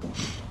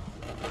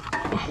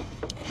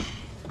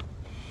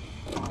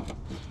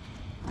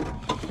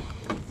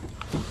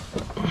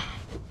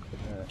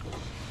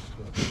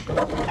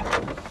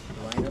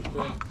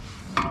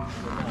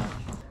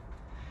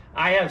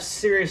 I have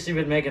seriously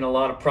been making a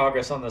lot of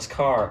progress on this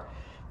car,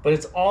 but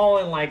it's all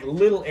in like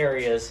little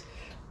areas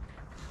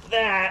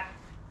that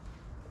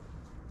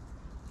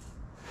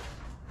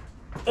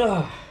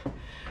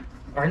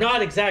are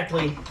not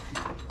exactly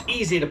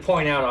easy to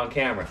point out on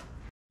camera.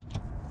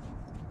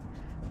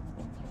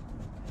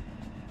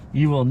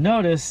 You will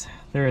notice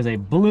there is a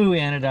blue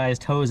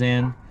anodized hose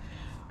end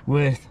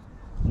with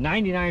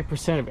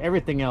 99% of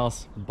everything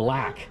else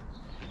black.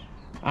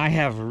 I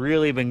have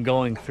really been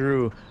going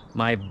through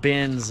my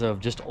bins of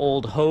just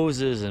old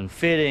hoses and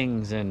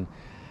fittings and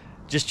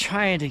just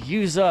trying to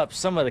use up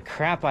some of the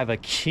crap I've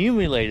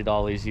accumulated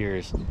all these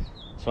years,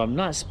 so I'm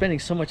not spending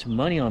so much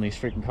money on these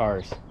freaking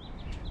cars.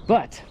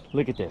 But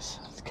look at this,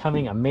 it's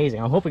coming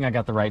amazing. I'm hoping I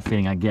got the right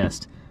fitting. I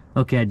guessed.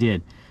 Okay, I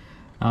did.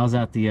 I was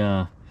at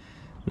the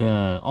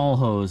all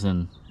hose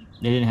and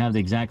they didn't have the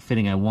exact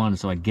fitting I wanted,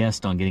 so I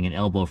guessed on getting an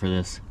elbow for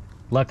this.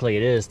 Luckily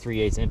it is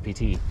 3/8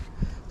 NPT,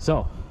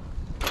 so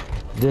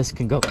this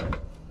can go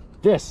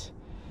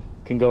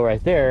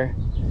right there,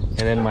 and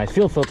then my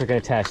fuel filter can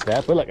attach to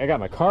that. But look, I got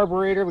my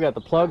carburetor, we got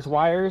the plugs,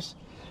 wires.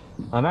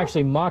 I'm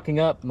actually mocking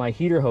up my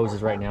heater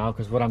hoses right now,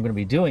 because what I'm going to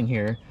be doing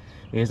here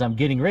is I'm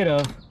getting rid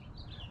of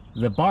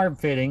the barb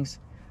fittings.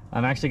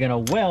 I'm actually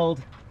going to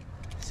weld.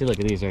 See, look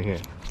at these right here.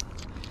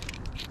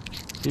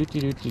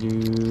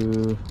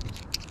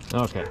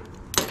 Okay,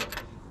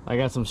 I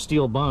got some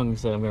steel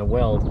bungs that I'm going to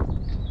weld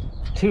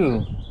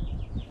to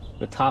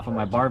the top of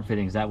my barb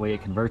fittings. That way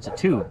it converts it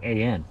to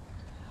AN.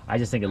 I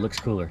just think it looks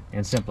cooler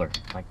and simpler.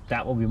 Like,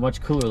 that will be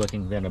much cooler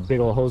looking than a big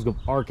old hose go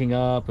arcing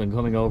up and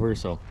coming over.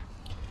 So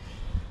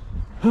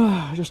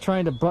just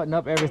trying to button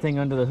up everything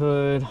under the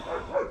hood.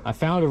 I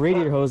found a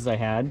radiator hose I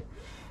had.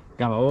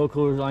 Got my oil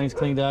cooler lines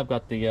cleaned up.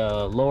 Got the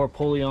lower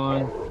pulley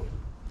on.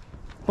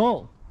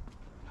 Bull,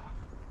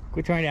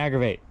 quit trying to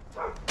aggravate.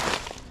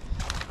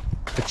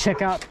 But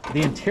check out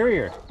the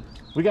interior.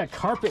 We got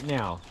carpet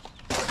now.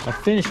 I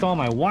finished all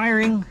my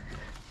wiring.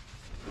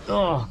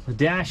 Oh, the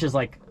dash is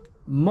like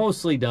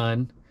mostly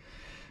done.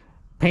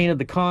 Painted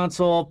the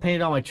console,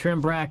 painted all my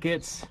trim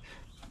brackets,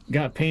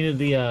 got painted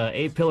the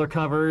A-pillar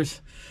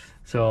covers.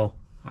 So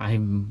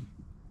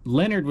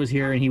Leonard was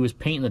here and he was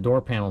painting the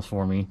door panels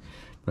for me,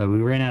 but we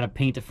ran out of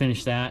paint to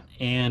finish that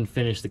and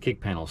finish the kick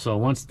panel. So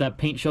once that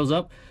paint shows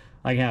up,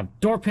 I can have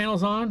door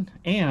panels on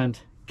and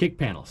kick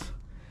panels.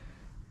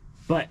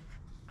 But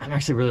I'm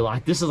actually really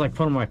like, this is like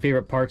one of my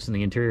favorite parts in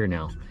the interior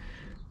now.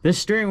 This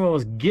steering wheel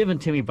was given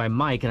to me by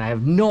Mike, and I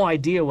have no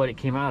idea what it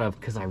came out of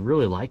because I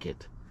really like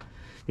it.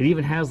 It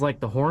even has like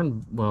the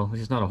horn, well, it's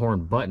just not a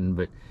horn button,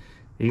 but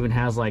it even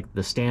has like the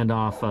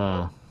standoff,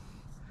 I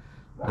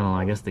don't know,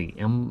 I guess the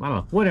M, I don't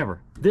know, whatever.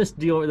 This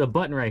deal, the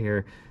button right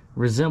here,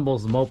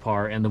 resembles the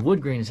Mopar, and the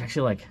wood grain is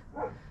actually like,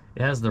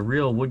 it has the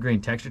real wood grain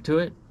texture to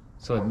it,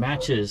 so it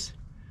matches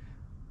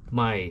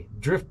my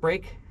drift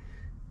brake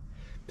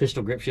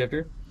pistol grip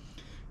shifter.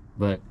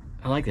 But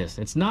I like this.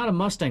 It's not a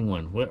Mustang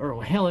one,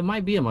 or hell, it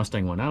might be a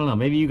Mustang one. I don't know.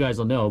 Maybe you guys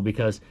will know,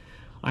 because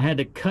I had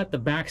to cut the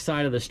back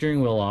side of the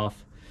steering wheel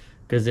off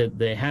because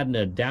they had an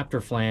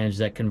adapter flange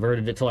that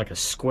converted it to like a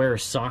square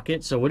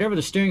socket. So whatever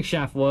the steering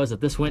shaft was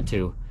that this went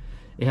to,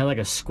 it had like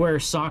a square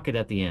socket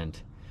at the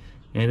end.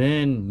 And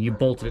then you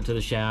bolted it to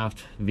the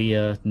shaft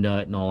via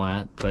nut and all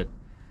that. But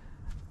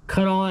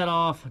cut all that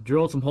off,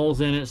 drilled some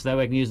holes in it so that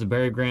way I can use the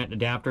Barry Grant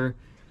adapter.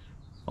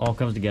 All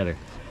comes together.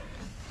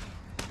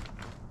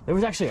 There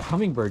was actually a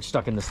hummingbird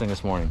stuck in this thing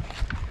this morning.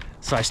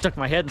 So I stuck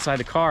my head inside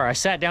the car. I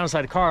sat down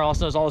inside the car, all of a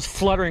sudden all this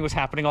fluttering was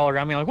happening all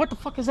around me. I'm like, what the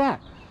fuck is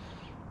that?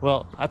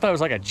 Well, I thought it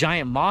was like a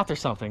giant moth or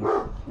something.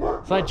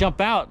 So I jump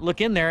out, look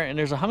in there, and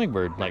there's a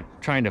hummingbird like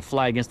trying to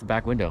fly against the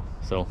back window.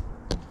 So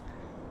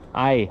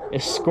I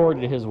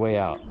escorted his way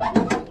out.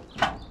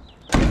 Yeah,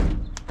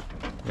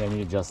 I need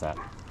to adjust that.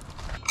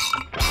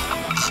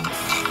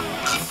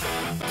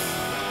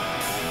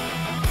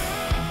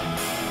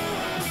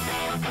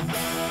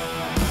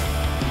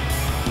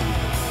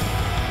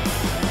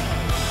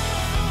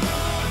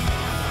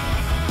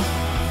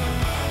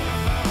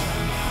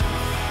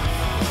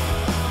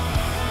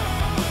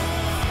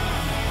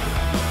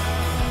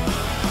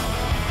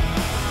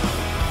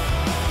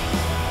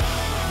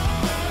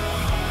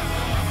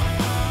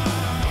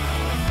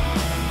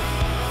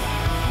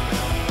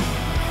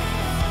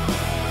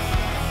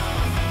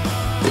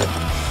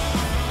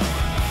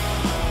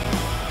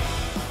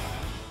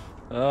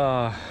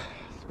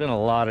 It's been a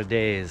lot of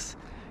days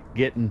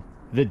getting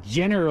the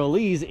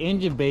Generalese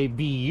engine bay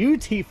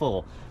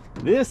beautiful.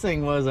 This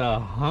thing was a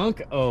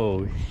hunk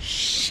of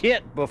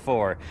shit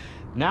before.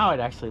 Now it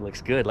actually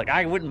looks good. Like,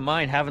 I wouldn't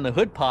mind having the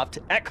hood popped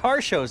at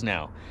car shows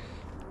now.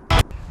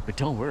 But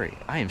don't worry,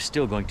 I am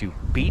still going to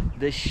beat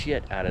the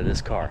shit out of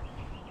this car.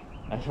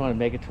 I just want to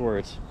make it to where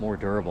it's more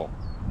durable.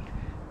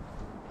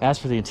 As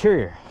for the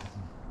interior,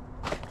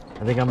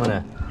 I think I'm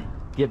gonna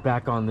get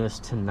back on this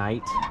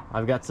tonight.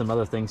 I've got some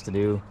other things to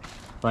do.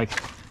 Like,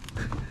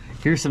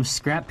 here's some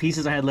scrap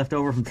pieces I had left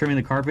over from trimming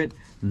the carpet.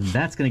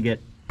 That's gonna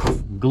get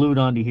glued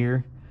onto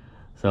here.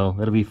 So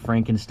it'll be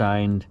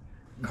Frankenstein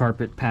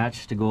carpet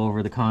patch to go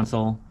over the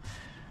console.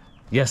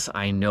 Yes,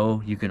 I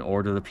know you can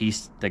order the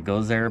piece that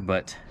goes there,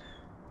 but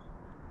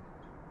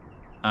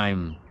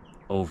I'm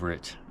over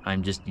it.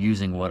 I'm just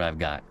using what I've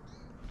got.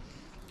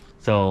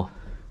 So,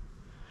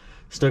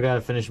 still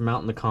gotta finish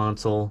mounting the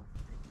console.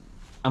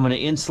 I'm gonna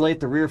insulate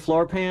the rear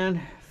floor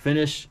pan,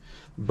 finish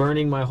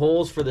burning my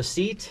holes for the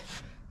seat,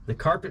 the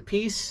carpet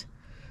piece.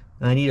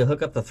 I need to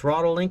hook up the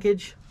throttle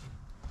linkage.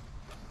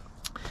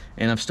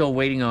 And I'm still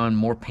waiting on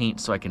more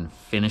paint so I can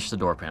finish the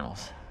door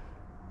panels.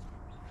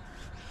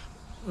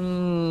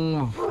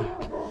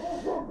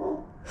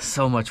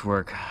 So much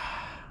work.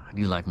 I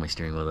do like my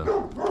steering wheel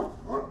though.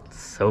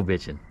 So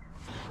bitchin'.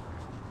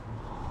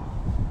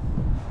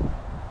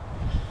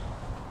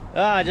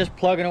 Just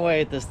plugging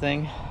away at this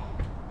thing.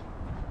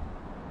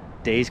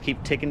 Days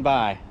keep ticking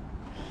by.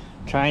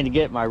 Trying to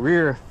get my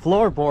rear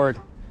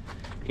floorboard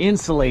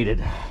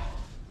insulated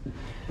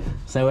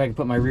so I can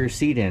put my rear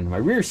seat in. My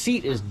rear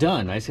seat is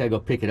done. I just gotta go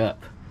pick it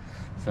up.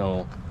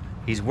 So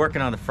he's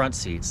working on the front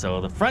seat.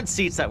 So the front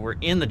seats that were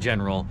in the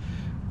General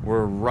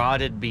were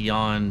rotted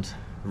beyond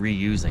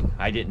reusing.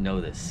 I didn't know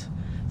this.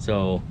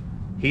 So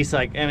he's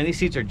like, I mean, these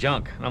seats are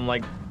junk. And I'm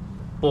like,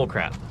 bull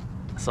crap.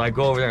 So I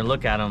go over there and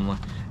look at him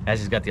as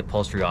he's got the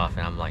upholstery off,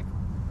 and I'm like,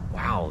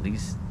 wow,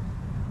 these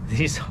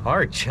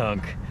are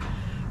junk.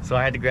 So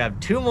I had to grab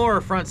 2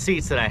 more front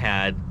seats that I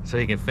had so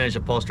he can finish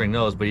upholstering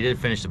those, but he did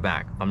finish the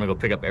back. I'm gonna go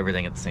pick up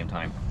everything at the same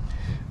time.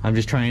 I'm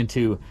just trying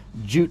to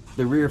jute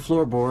the rear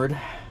floorboard,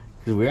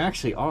 because we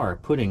actually are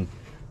putting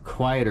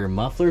quieter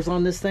mufflers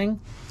on this thing.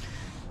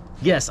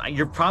 Yes,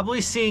 you're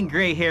probably seeing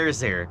gray hairs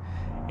there.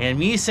 And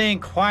me saying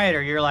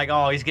quieter, you're like,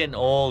 oh, he's getting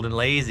old and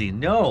lazy.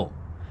 No,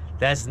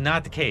 that's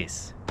not the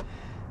case.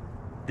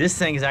 This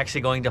thing is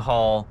actually going to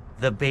haul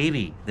the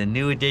baby, the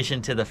new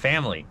addition to the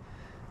family.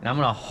 And I'm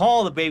gonna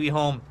haul the baby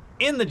home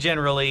in the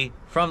Generally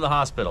from the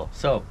hospital.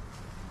 So,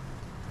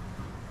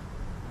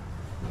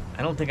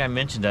 I don't think I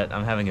mentioned that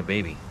I'm having a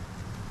baby.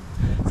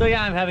 So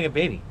yeah, I'm having a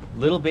baby,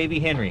 little baby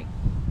Henry.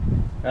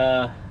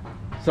 So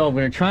I'm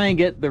gonna try and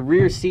get the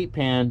rear seat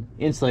pan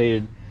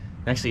insulated.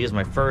 It actually is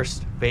my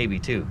first baby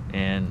too.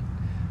 And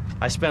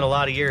I spent a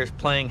lot of years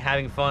playing,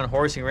 having fun,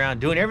 horsing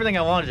around, doing everything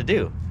I wanted to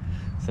do.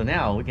 So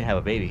now we can have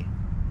a baby.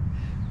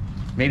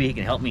 Maybe he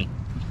can help me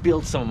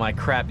build some of my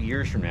crap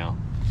years from now.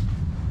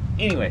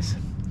 Anyways,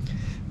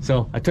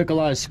 so I took a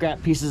lot of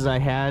scrap pieces I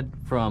had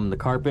from the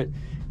carpet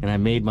and I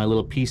made my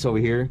little piece over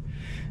here,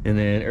 and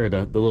then, or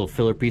the little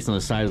filler piece on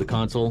the side of the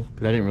console,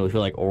 because I didn't really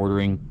feel like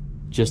ordering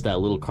just that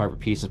little carpet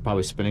piece. It's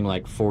probably spending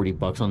like 40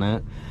 bucks on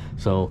that.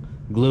 So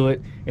glue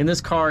it. And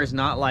this car is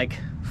not like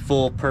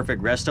full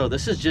perfect resto.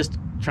 This is just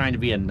trying to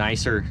be a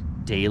nicer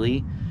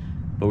daily,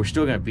 but we're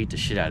still gonna beat the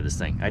shit out of this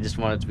thing. I just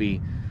want it to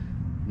be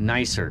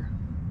nicer.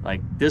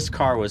 Like, this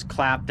car was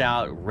clapped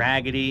out,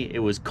 raggedy. It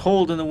was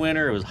cold in the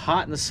winter, it was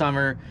hot in the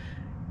summer.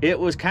 It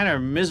was kind of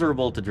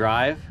miserable to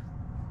drive,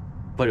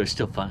 but it was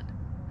still fun.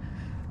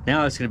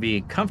 Now it's gonna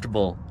be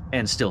comfortable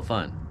and still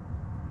fun.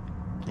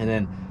 And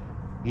then,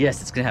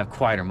 yes, it's gonna have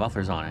quieter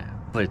mufflers on it,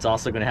 but it's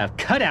also gonna have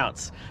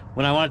cutouts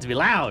when I want it to be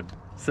loud.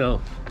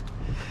 So,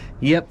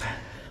 yep.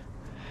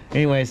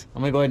 Anyways,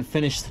 I'm gonna go ahead and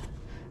finish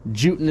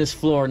juting this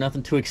floor.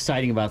 Nothing too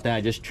exciting about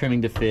that, just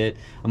trimming to fit.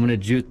 I'm gonna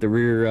jute the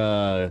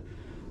rear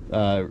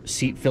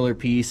seat filler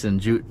piece and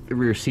jute the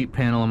rear seat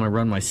panel. I'm gonna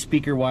run my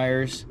speaker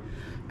wires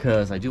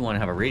because I do want to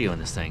have a radio in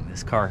this thing.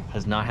 This car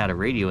has not had a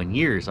radio in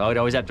years. I would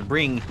always have to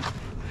bring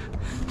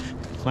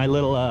my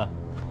little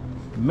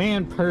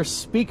man purse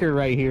speaker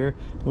right here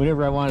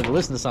whenever I wanted to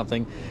listen to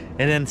something,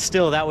 and then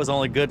still that was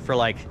only good for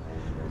like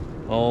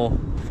 4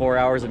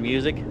 hours of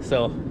music.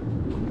 So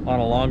on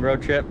a long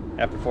road trip,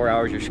 after 4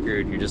 hours you're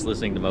screwed. You're just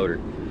listening to motor,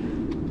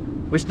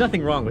 which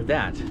nothing wrong with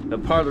that.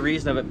 But part of the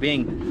reason of it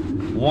being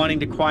wanting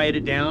to quiet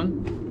it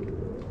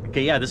down,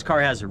 okay, yeah, this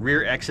car has a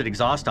rear exit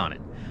exhaust on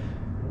it,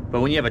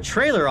 but when you have a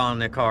trailer on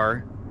the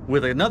car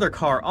with another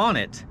car on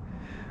it,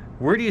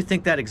 where do you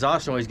think that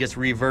exhaust noise gets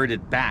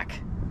reverted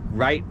back?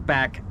 Right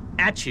back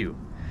at you.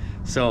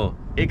 So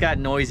it got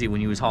noisy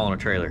when you was hauling a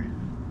trailer.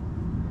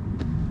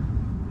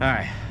 All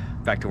right,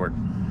 back to work.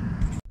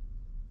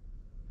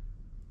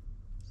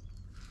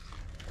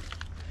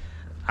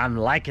 I'm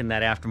liking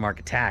that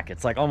aftermarket tack.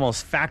 It's like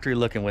almost factory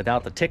looking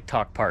without the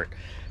TikTok part,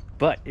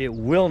 but it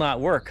will not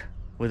work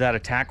without a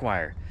tack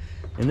wire.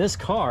 And this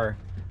car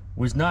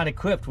was not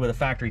equipped with a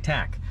factory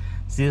tack.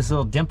 See this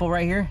little dimple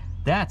right here?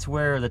 that's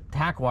where the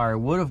tack wire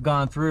would have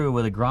gone through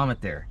with a grommet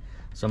there.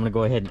 So I'm gonna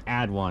go ahead and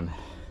add one. I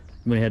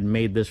went ahead and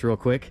made this real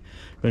quick.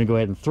 I'm gonna go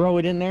ahead and throw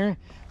it in there.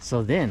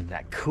 So then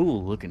that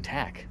cool looking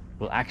tack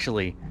will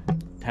actually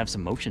have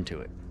some motion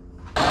to it.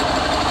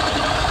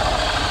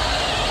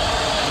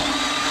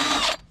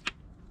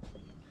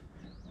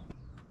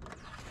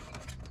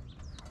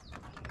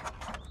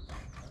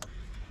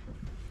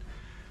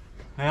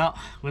 Well,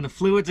 when the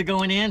fluids are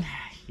going in,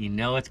 you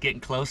know it's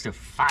getting close to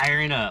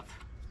firing up.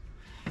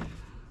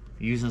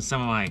 Using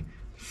some of my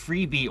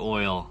freebie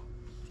oil.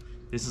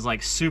 This is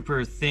like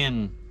super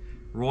thin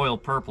royal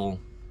purple,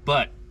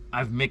 but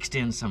I've mixed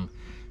in some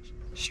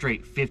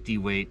straight 50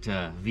 weight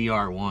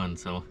VR1,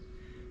 so I'm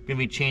gonna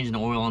be changing the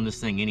oil on this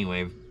thing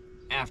anyway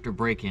after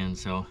break-in,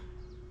 so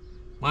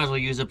might as well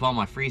use up all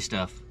my free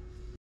stuff.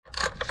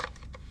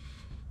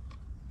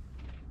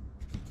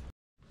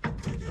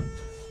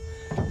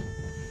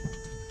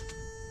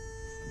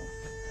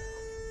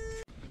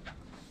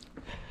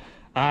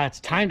 It's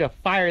time to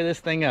fire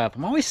this thing up.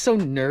 I'm always so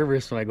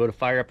nervous when I go to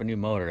fire up a new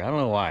motor. I don't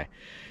know why.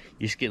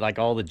 You just get like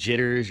all the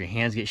jitters, your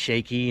hands get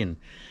shaky, and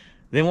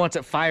then once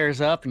it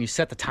fires up and you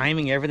set the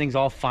timing, everything's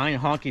all fine,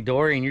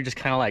 honky-dory, and you're just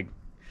kind of like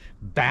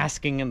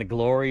basking in the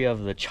glory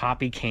of the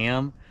choppy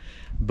cam.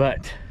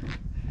 But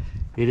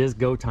it is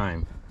go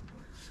time.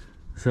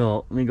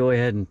 So let me go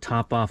ahead and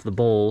top off the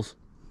bowls.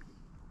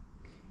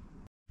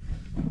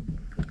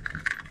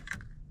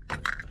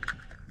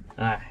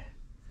 All right.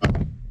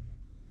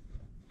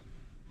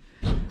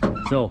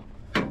 So,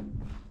 I'm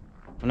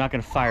not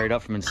gonna fire it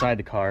up from inside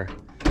the car.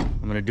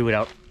 I'm gonna do it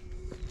out.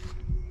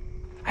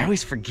 I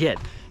always forget.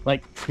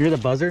 Like, hear the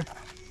buzzer?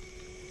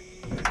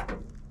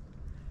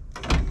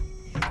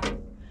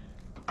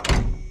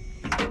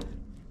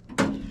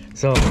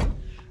 So,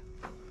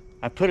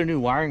 I put a new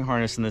wiring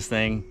harness in this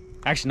thing.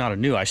 Actually, not a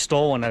new. I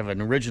stole one out of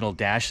an original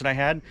dash that I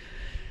had.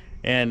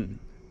 And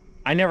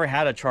I never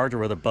had a charger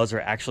where the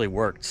buzzer actually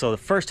worked. So the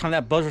first time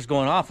that buzzer's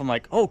going off, I'm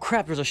like, oh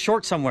crap, there's a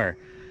short somewhere.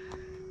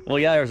 Well,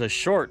 yeah, there's a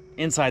short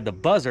inside the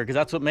buzzer because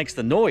that's what makes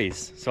the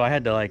noise. So I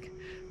had to like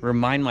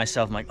remind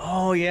myself, I'm like,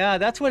 oh yeah,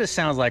 that's what it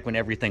sounds like when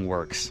everything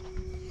works.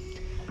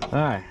 All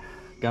right,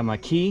 got my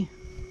key.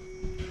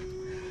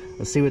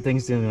 Let's see what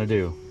things are gonna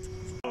do.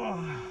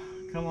 Oh,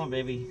 come on,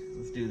 baby,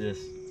 let's do this.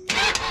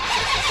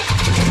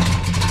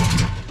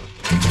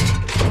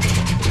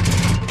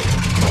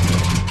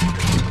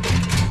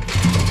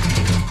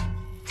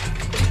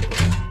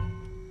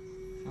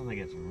 Sounds like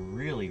it's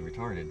really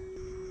retarded.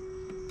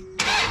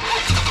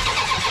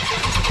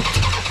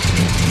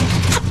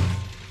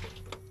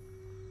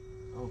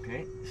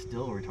 Okay,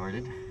 still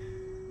retarded.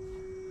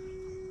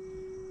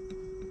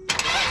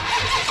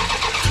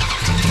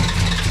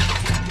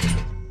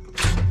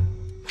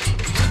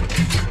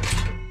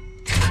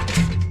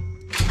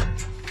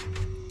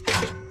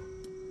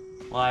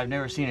 Well, I've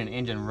never seen an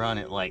engine run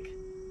at like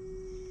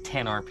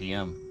 10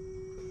 RPM.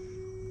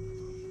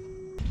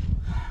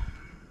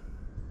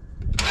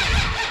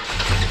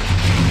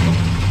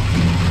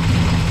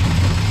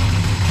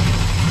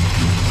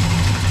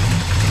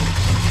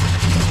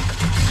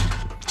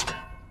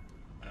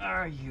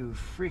 Are you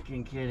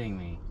freaking kidding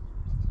me?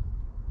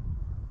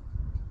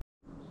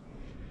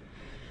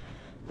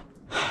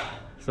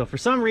 So for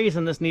some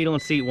reason this needle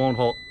and seat won't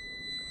hold.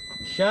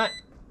 Shut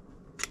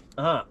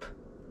up.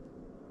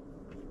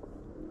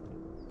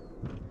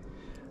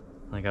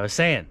 Like I was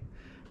saying,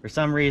 for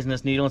some reason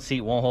this needle and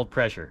seat won't hold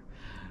pressure.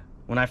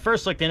 When I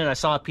first looked in it, I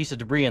saw a piece of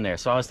debris in there,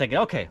 so I was thinking,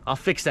 okay, I'll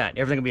fix that.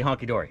 Everything will be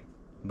honky-dory.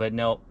 But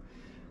no,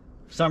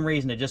 for some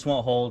reason it just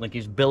won't hold and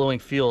keeps billowing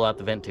fuel out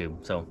the vent tube.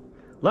 So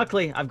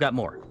luckily, I've got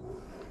more.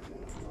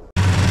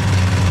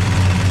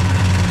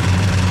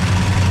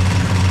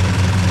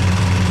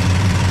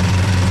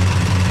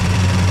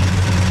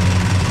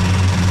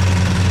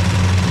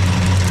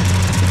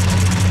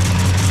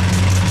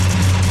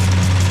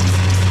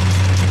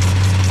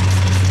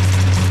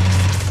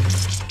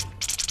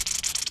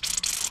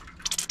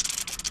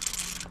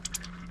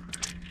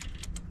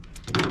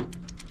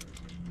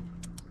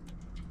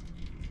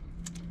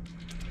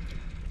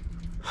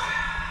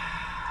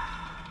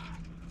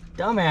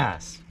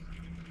 Dumbass.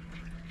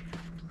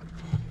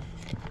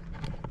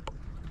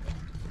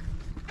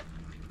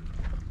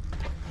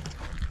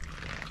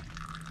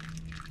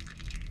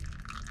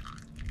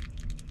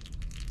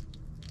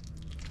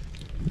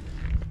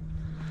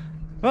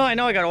 Well, I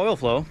know I got oil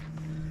flow,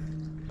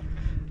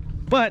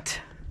 but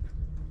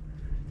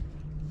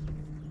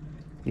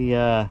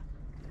the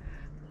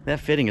that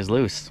fitting is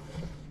loose.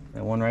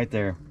 That one right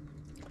there.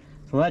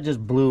 So that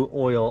just blew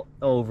oil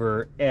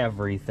over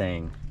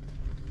everything.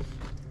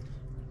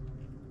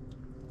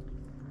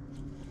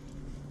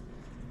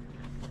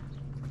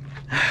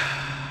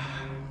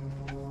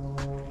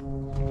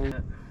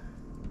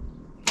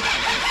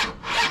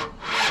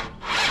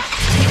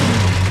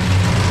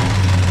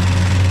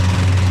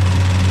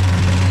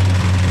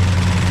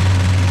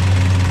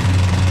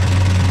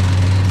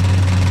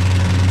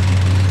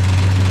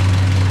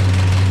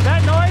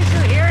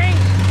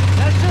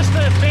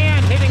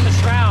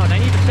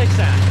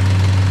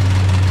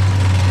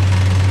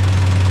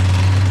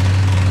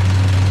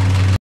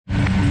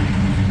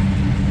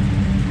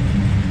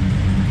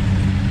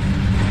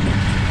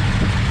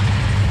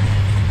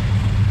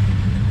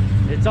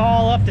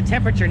 the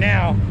temperature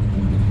now.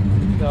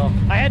 So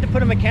I had to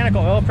put a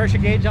mechanical oil pressure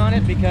gauge on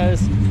it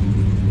because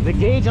the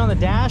gauge on the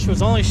dash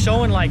was only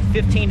showing like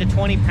 15 to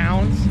 20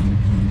 pounds.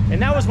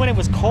 And that was when it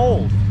was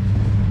cold.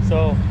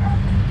 So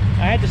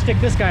I had to stick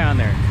this guy on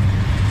there.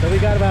 So we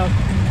got about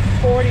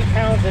 40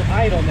 pounds at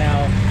idle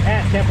now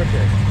at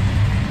temperature.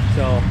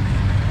 So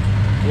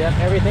yeah,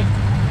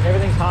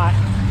 everything's hot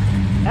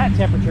at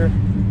temperature.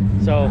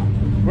 So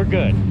we're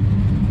good.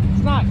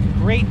 It's not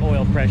great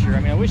oil pressure. I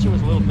mean, I wish it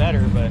was a little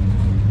better, but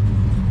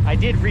I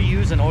did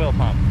reuse an oil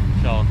pump.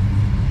 So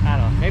I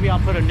don't know, maybe I'll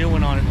put a new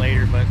one on it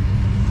later, but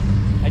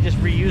I just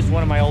reused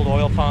one of my old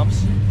oil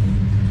pumps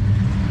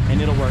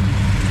and it'll work.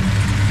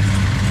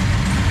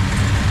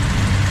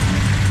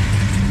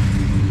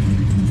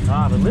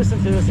 Ah, but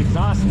listen to this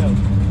exhaust note.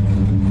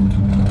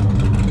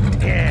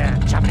 Yeah,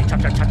 choppity chop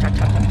chop chop chop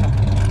chop chop.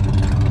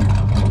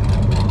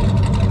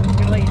 I'm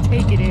gonna let you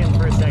take it in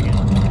for a second.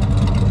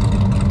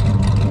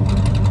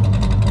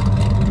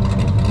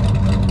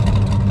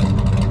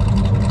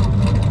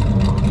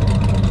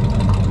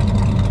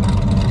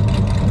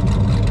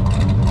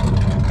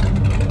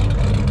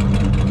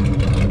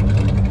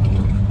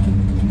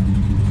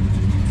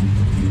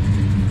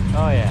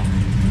 Oh yeah.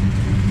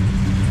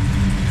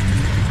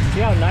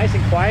 See how nice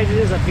and quiet it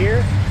is up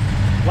here?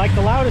 Like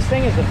the loudest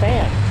thing is the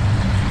fan.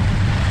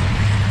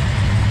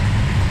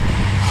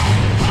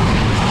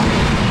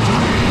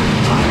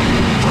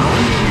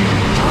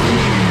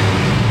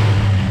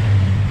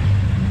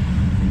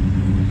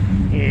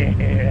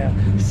 Yeah,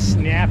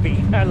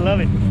 snappy. I love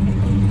it.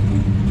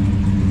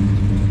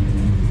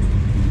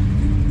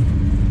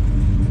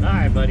 All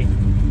right, buddy.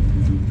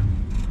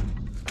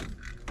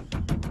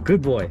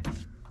 Good boy.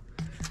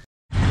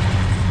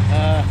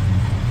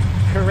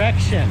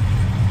 Correction.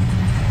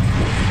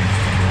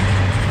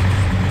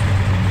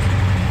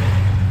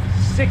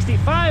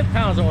 65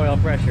 pounds of oil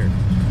pressure.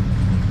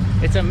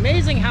 It's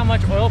amazing how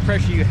much oil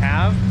pressure you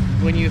have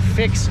when you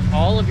fix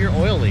all of your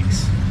oil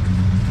leaks.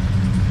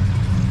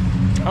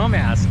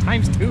 Dumbass,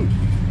 ×2.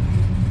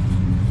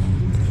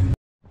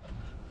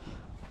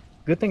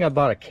 Good thing I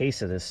bought a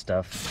case of this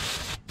stuff.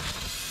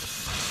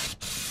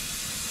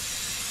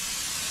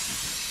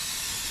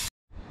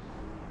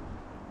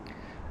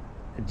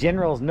 The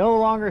General's no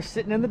longer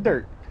sitting in the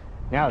dirt.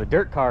 Now the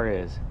dirt car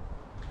is.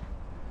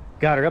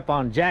 Got her up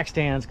on jack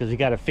stands because we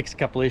got to fix a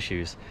couple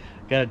issues.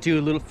 Got to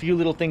do a few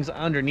little things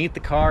underneath the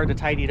car to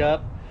tidy it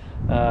up.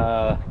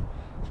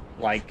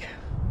 Like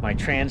my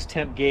trans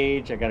temp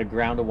gauge, I got to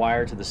ground a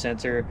wire to the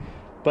sensor.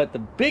 But the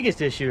biggest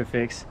issue to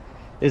fix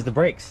is the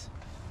brakes.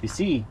 You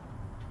see,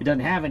 it doesn't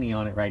have any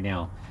on it right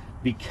now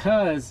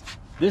because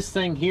this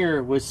thing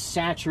here was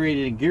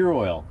saturated in gear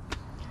oil.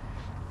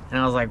 And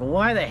I was like,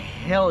 why the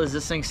hell is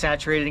this thing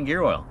saturated in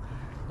gear oil?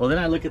 Well, then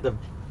I look at the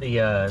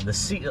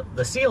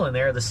seal in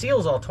there. The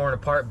seal's all torn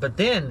apart, but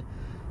then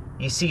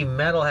you see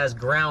metal has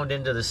ground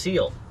into the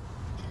seal.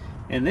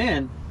 And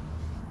then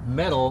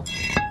metal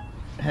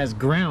has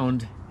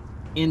ground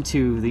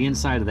into the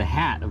inside of the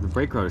hat of the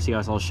brake rotor. See how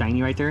it's all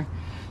shiny right there?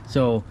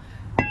 So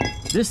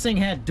this thing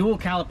had dual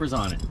calipers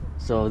on it.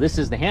 So this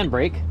is the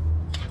handbrake.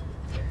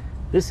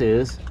 This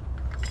is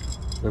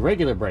the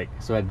regular brake.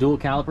 So I have dual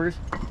calipers.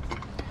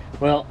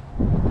 Well,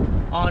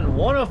 on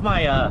one of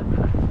my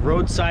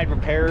roadside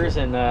repairs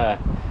in I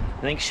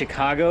think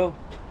Chicago,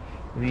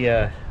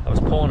 I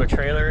was pulling a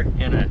trailer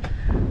and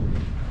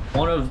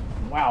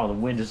wow, the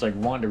wind just like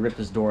wanted to rip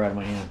this door out of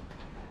my hand.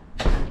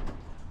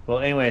 Well,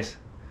 anyways,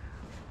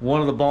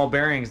 one of the ball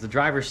bearings, the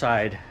driver's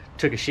side,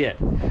 took a shit.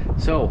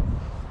 So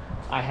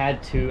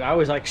I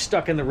was like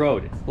stuck in the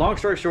road. Long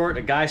story short,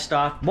 a guy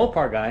stopped,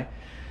 Mopar guy.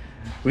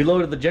 We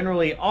loaded the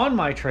Generally on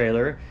my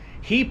trailer.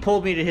 He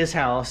pulled me to his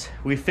house.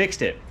 We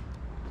fixed it.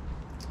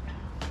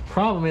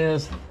 Problem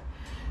is,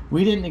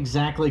 we didn't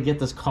exactly get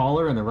this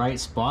collar in the right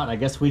spot. I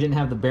guess we didn't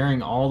have the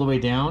bearing all the way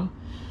down.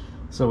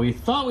 So we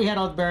thought we had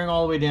the bearing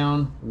all the way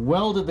down,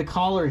 welded the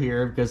collar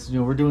here because, you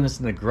know, we're doing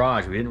this in the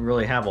garage. We didn't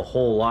really have a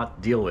whole lot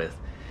to deal with.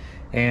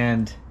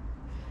 And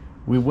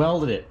we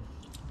welded it.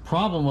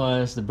 Problem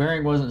was, the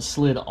bearing wasn't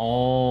slid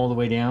all the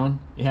way down.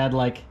 It had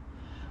like,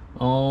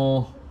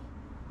 oh,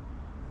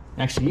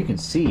 actually you can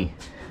see.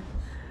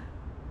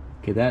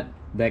 Okay,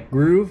 that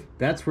groove,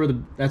 that's where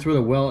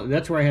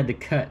I had to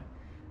cut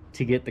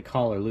to get the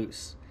collar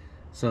loose.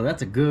 So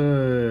that's a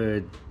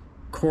good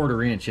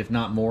 1/4 inch, if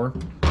not more.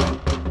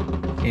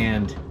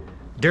 And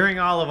during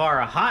all of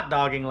our hot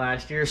dogging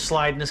last year,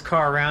 sliding this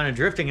car around and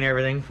drifting and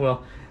everything,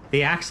 well,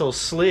 the axle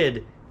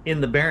slid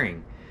in the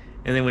bearing.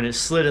 And then when it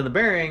slid in the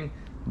bearing,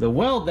 the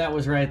weld that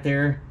was right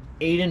there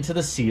ate into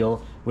the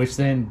seal, which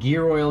then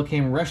gear oil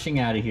came rushing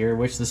out of here,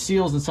 which the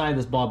seals inside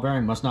this ball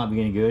bearing must not be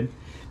any good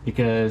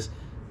because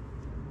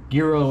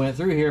gear oil went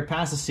through here,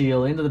 past the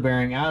seal, into the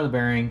bearing, out of the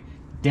bearing,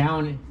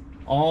 down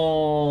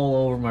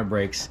all over my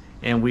brakes,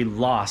 and we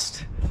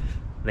lost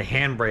the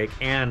handbrake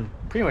and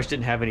pretty much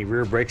didn't have any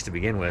rear brakes to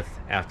begin with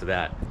after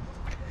that.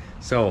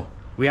 So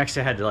we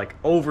actually had to like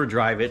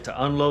overdrive it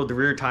to unload the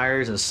rear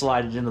tires and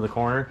slide it into the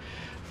corner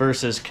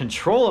versus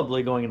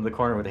controllably going into the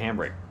corner with the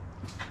handbrake.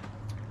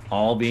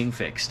 All being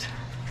fixed.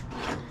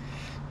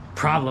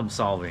 Problem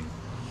solving.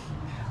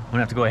 I'm gonna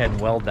have to go ahead and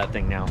weld that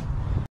thing now.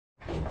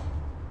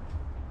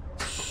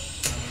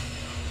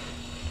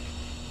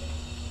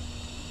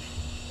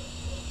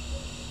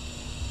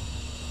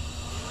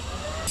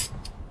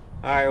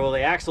 All right, well,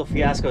 the axle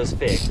fiasco is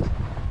fixed.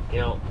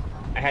 You know,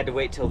 I had to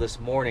wait till this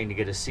morning to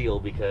get a seal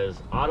because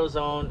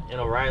AutoZone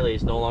and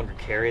O'Reilly's no longer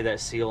carry that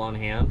seal on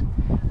hand.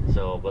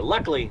 So, but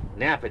luckily,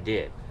 Napa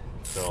did.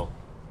 So,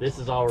 this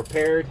is all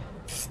repaired.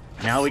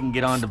 Now we can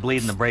get on to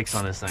bleeding the brakes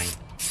on this thing.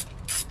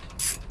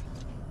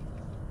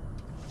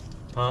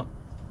 Pump.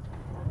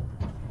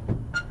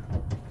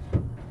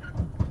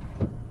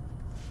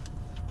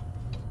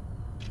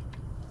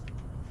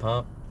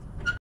 Pump.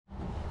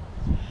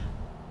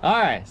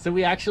 All right, so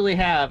we actually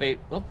have a,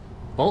 oh,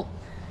 Bolt,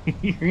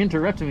 you're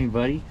interrupting me,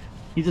 buddy.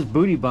 You just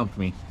booty bumped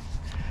me.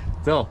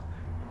 So,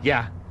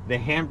 yeah, the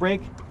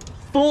handbrake,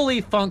 fully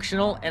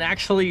functional and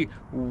actually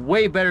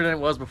way better than it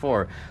was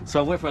before. So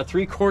I went from a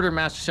 3/4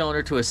 master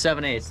cylinder to a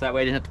 7/8, so that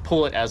way I didn't have to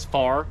pull it as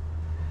far,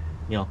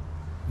 you know,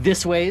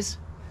 this ways,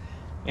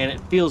 and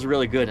it feels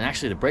really good. And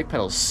actually the brake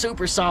pedal is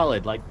super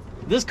solid. Like,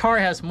 this car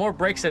has more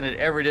brakes than it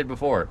ever did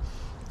before.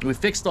 We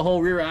fixed the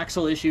whole rear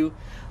axle issue,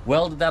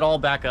 welded that all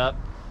back up,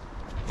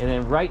 and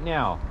then right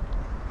now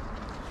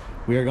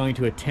we are going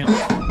to attempt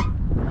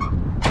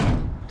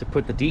to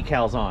put the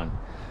decals on.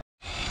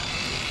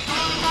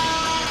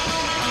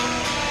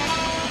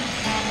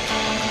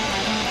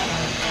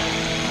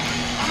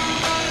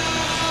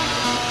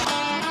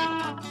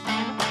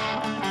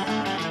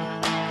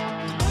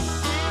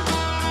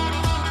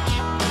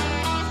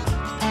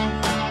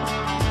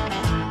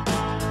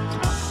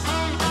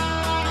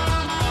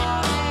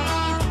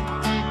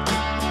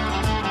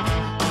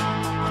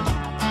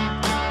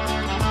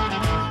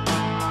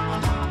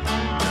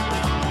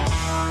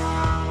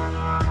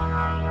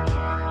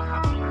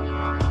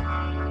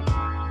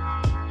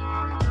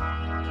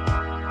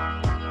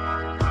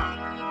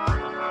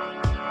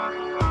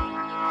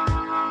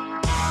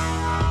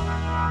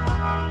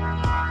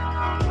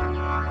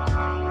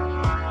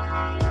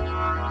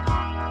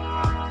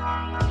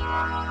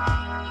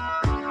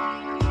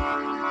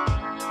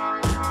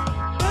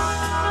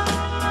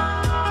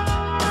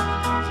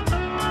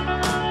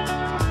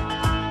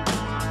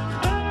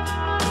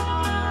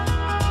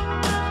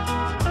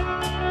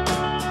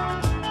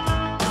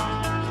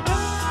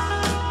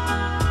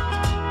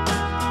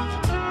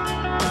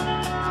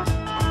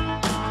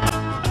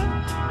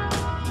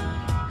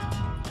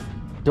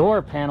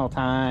 Door panel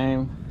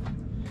time.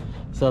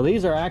 So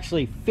these are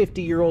actually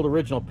 50-year-old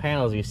original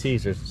panels. You see,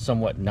 they're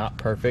somewhat not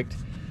perfect.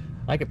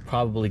 I could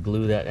probably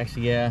glue that.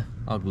 Actually, yeah,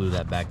 I'll glue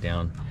that back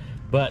down.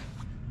 But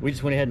we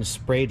just went ahead and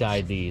spray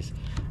dyed these.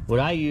 What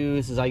I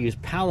use is I use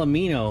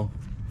Palomino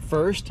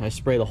first. I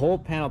spray the whole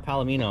panel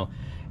Palomino,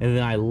 and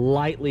then I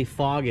lightly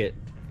fog it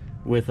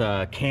with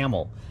a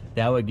Camel.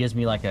 That way it gives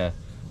me like a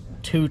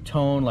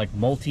two-tone, like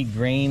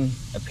multi-grain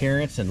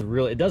appearance, and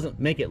really it doesn't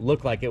make it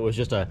look like it was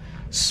just a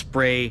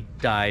spray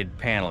dyed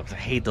panel, because I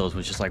hate those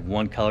with just like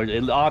one color.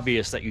 It's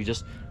obvious that you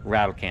just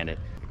rattle canned it.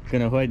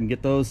 Gonna go ahead and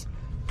get those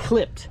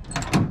clipped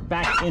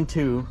back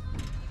into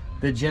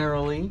the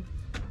Generally,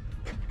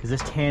 because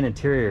this tan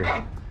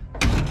interior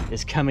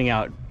is coming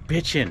out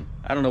bitchin'.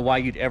 I don't know why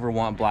you'd ever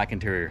want black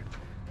interior.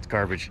 It's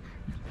garbage.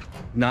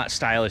 Not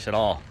stylish at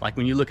all. Like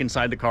when you look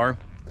inside the car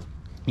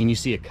and you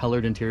see a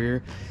colored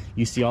interior,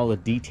 you see all the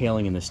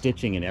detailing and the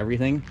stitching and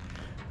everything.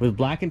 With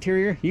black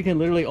interior, you can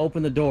literally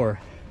open the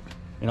door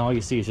and all you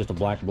see is just a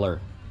black blur.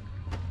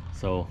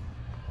 So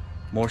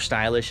more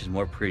stylish is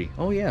more pretty.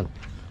 Oh yeah,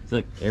 so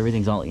look,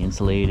 everything's all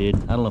insulated. I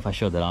don't know if I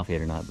showed that off yet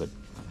or not, but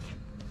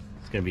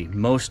it's gonna be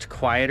most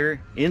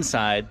quieter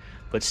inside,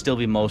 but still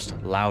be most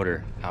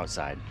louder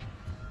outside.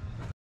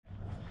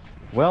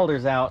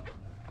 Welder's out.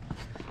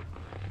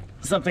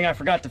 Something I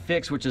forgot to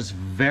fix, which is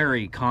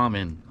very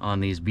common on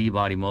these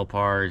B-body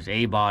Mopars,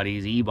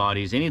 A-bodies,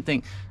 E-bodies,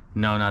 anything.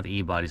 No, not the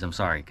E-bodies, I'm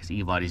sorry, because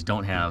E-bodies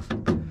don't have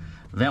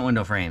vent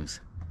window frames.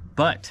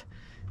 But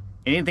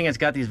anything that's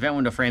got these vent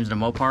window frames in a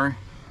Mopar,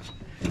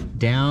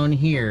 down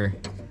here,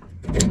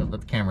 let the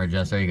camera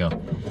adjust, there you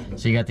go.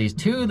 So you got these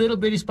two little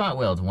bitty spot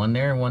welds, one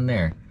there and one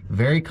there.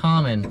 Very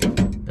common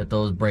that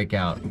those break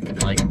out.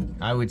 Like,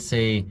 I would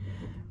say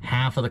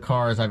half of the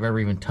cars I've ever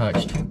even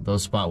touched,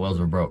 those spot welds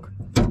were broke.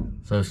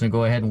 So I'm just gonna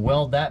go ahead and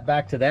weld that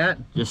back to that,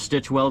 just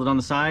stitch weld it on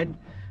the side,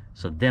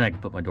 so then I can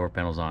put my door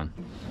panels on.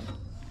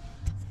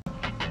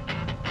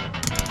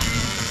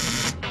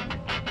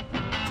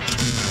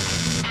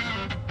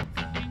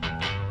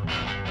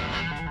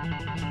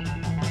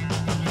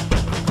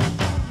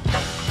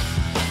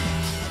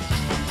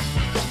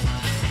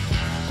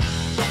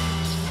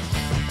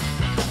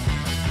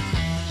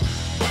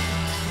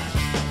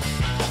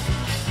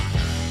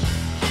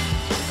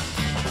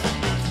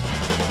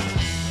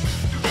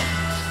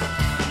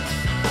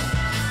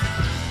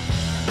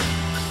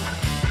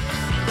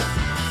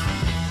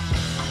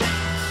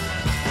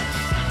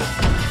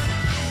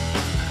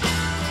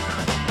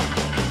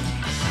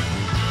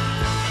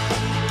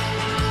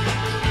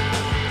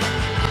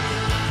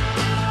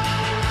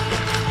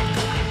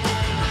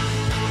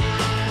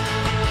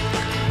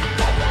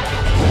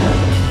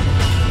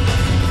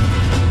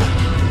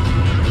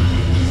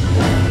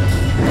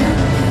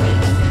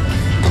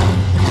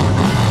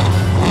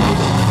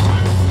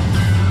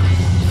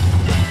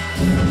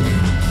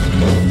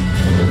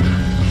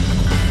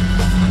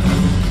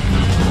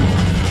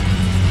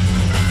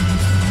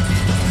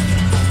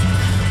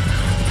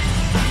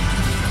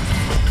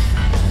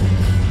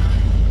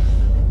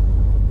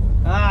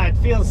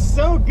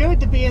 so good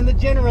to be in the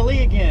General Lee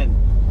again.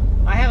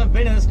 I haven't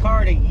been in this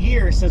car in a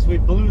year since we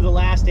blew the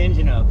last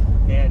engine up.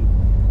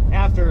 And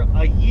after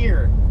a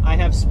year, I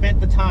have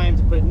spent the time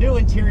to put new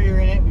interior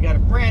in it. We got a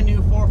brand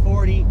new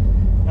 440.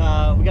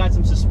 We got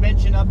some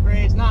suspension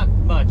upgrades, not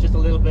much, just a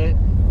little bit.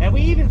 And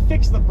we even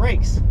fixed the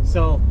brakes.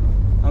 So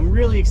I'm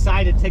really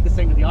excited to take this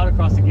thing to the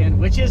autocross again,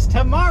 which is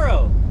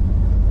tomorrow.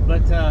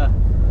 But the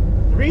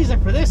reason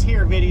for this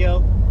here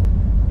video,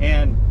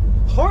 and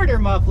Porter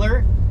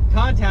Muffler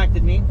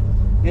contacted me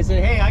and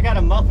said, hey, I got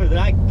a muffler that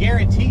I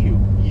guarantee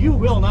you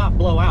will not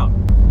blow out.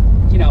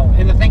 You know,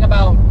 and the thing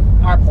about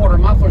our Porter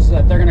mufflers is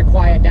that they're going to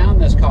quiet down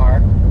this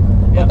car,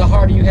 but the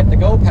harder you hit the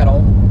go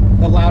pedal,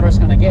 the louder it's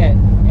going to get,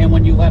 and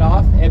when you let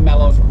off, it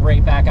mellows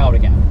right back out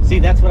again. See,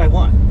 that's what I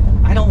want.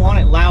 I don't want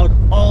it loud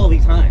all the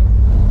time.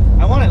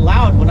 I want it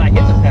loud when I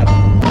hit the pedal.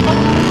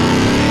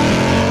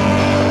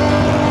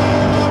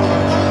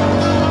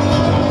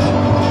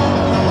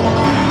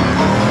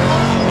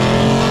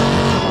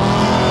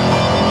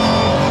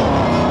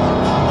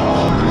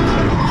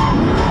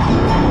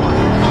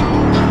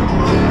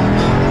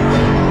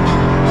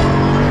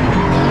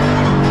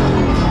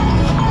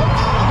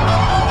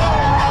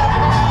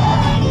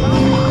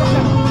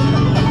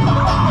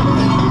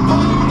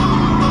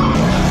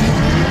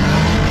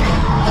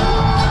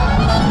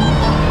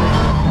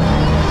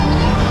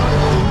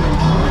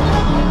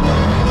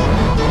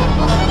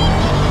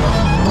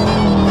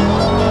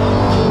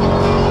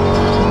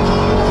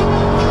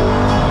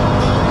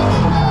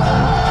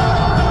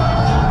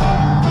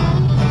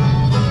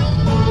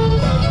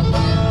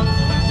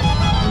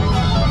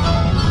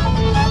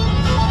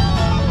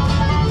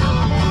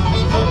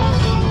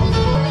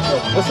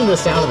 Listen to the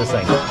sound of this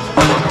thing.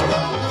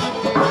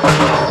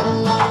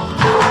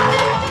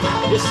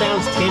 It just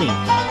sounds tinny.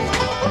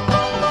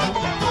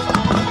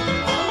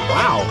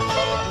 Wow.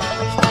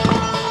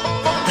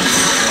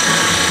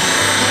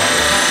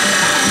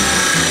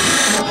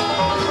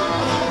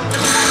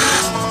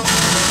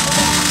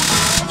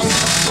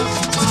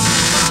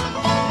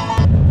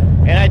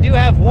 And I do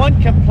have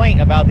one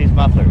complaint about these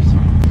mufflers.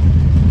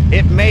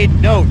 It made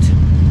note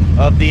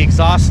of the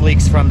exhaust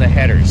leaks from the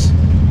headers.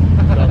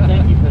 So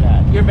thank you for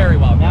that. You're very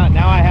welcome.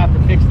 Now I have to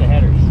fix the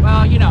header.